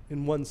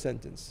in one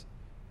sentence.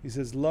 He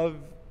says, love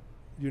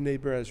your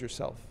neighbor as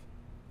yourself.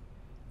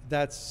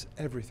 That's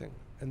everything.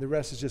 And the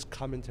rest is just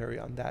commentary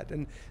on that.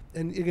 And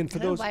again, for those... I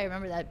don't know why I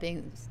remember that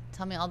being,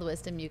 tell me all the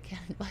wisdom you can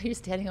while you're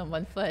standing on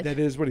one foot. That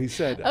is what he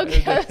said.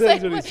 Okay, that's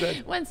like, what he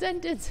said. One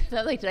sentence.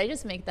 I'm like, did I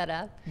just make that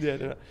up? Yeah,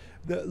 no.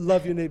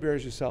 Love your neighbor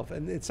as yourself.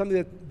 And it's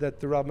something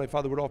that the Rav, my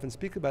father, would often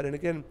speak about. And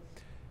again,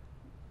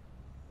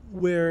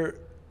 where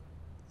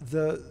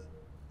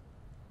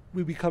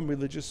we become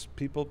religious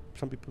people,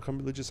 some people become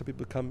religious, some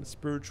people become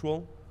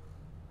spiritual.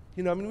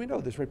 We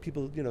know this, right?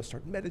 People,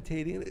 start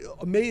meditating,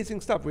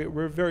 amazing stuff.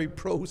 We're very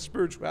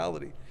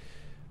pro-spirituality.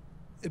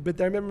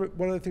 But I remember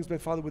one of the things my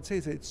father would say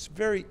is that it's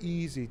very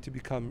easy to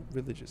become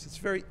religious. It's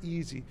very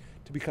easy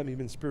to become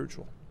even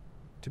spiritual.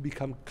 To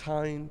become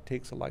kind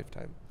takes a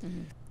lifetime.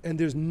 Mm-hmm. And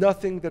there's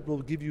nothing that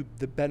will give you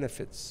the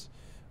benefits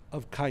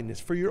of kindness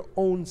for your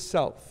own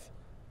self.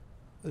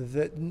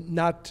 That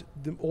not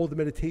all the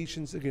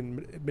meditations,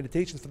 again,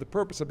 meditations for the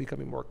purpose of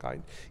becoming more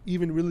kind,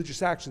 even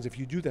religious actions, if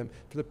you do them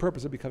for the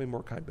purpose of becoming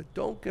more kind, but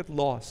don't get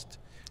lost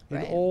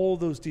in all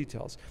those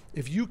details.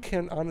 If you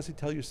can honestly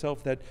tell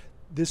yourself that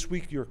this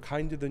week you're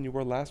kinder than you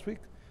were last week,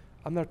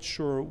 I'm not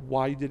sure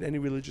why you did any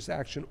religious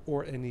action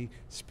or any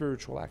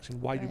spiritual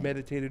action, why you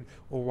meditated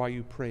or why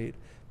you prayed.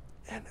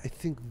 And I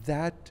think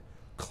that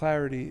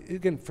clarity,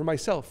 again, for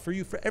myself, for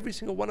you, for every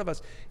single one of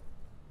us,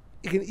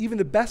 again, even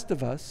the best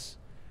of us,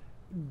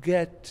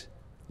 get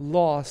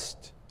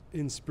lost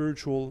in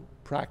spiritual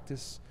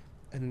practice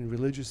and in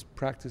religious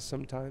practice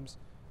sometimes.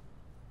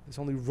 There's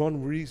only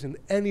one reason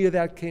any of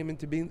that came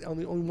into being,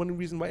 only one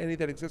reason why any of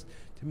that exists,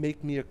 to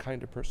make me a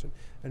kinder person.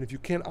 And if you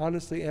can't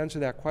honestly answer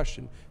that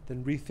question,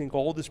 then rethink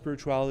all the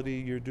spirituality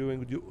you're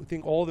doing,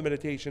 think all the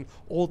meditation,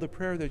 all the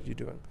prayer that you're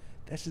doing.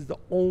 This is the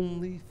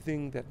only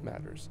thing that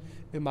matters.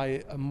 Am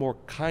I a more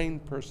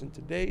kind person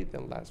today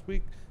than last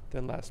week,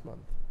 than last month?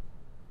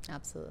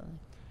 Absolutely.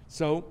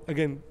 So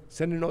again,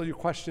 send in all your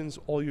questions,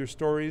 all your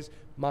stories,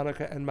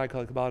 Monica and Michael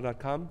at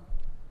Kabbalah.com.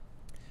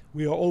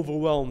 We are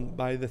overwhelmed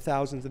by the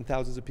thousands and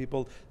thousands of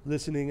people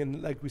listening.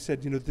 And like we said,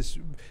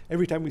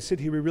 every time we sit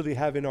here, we really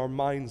have in our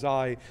mind's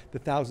eye the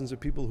thousands of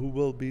people who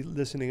will be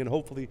listening and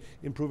hopefully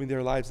improving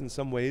their lives in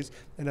some ways.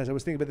 And as I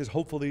was thinking about this,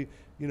 hopefully,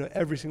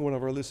 every single one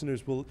of our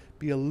listeners will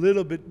be a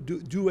little bit,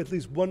 do at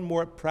least one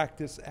more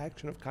practice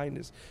action of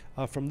kindness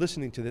from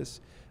listening to this.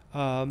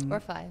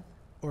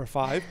 Or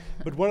 5.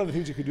 But one of the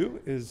things you could do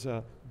is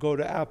go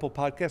to Apple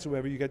Podcasts or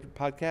wherever you get your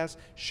podcasts,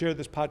 share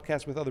this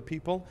podcast with other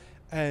people,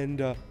 and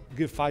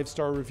give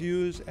 5-star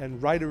reviews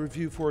and write a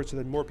review for it so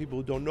that more people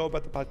who don't know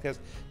about the podcast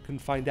can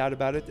find out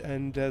about it.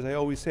 And as I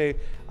always say,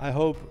 I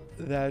hope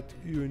that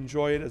you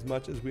enjoy it as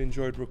much as we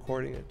enjoyed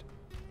recording it.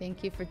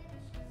 Thank you for...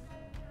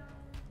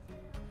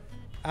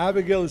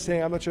 Abigail is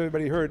saying, I'm not sure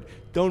everybody heard,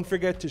 don't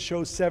forget to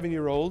show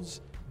 7-year-olds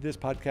this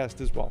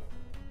podcast as well.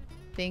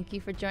 Thank you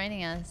for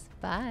joining us.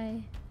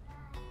 Bye.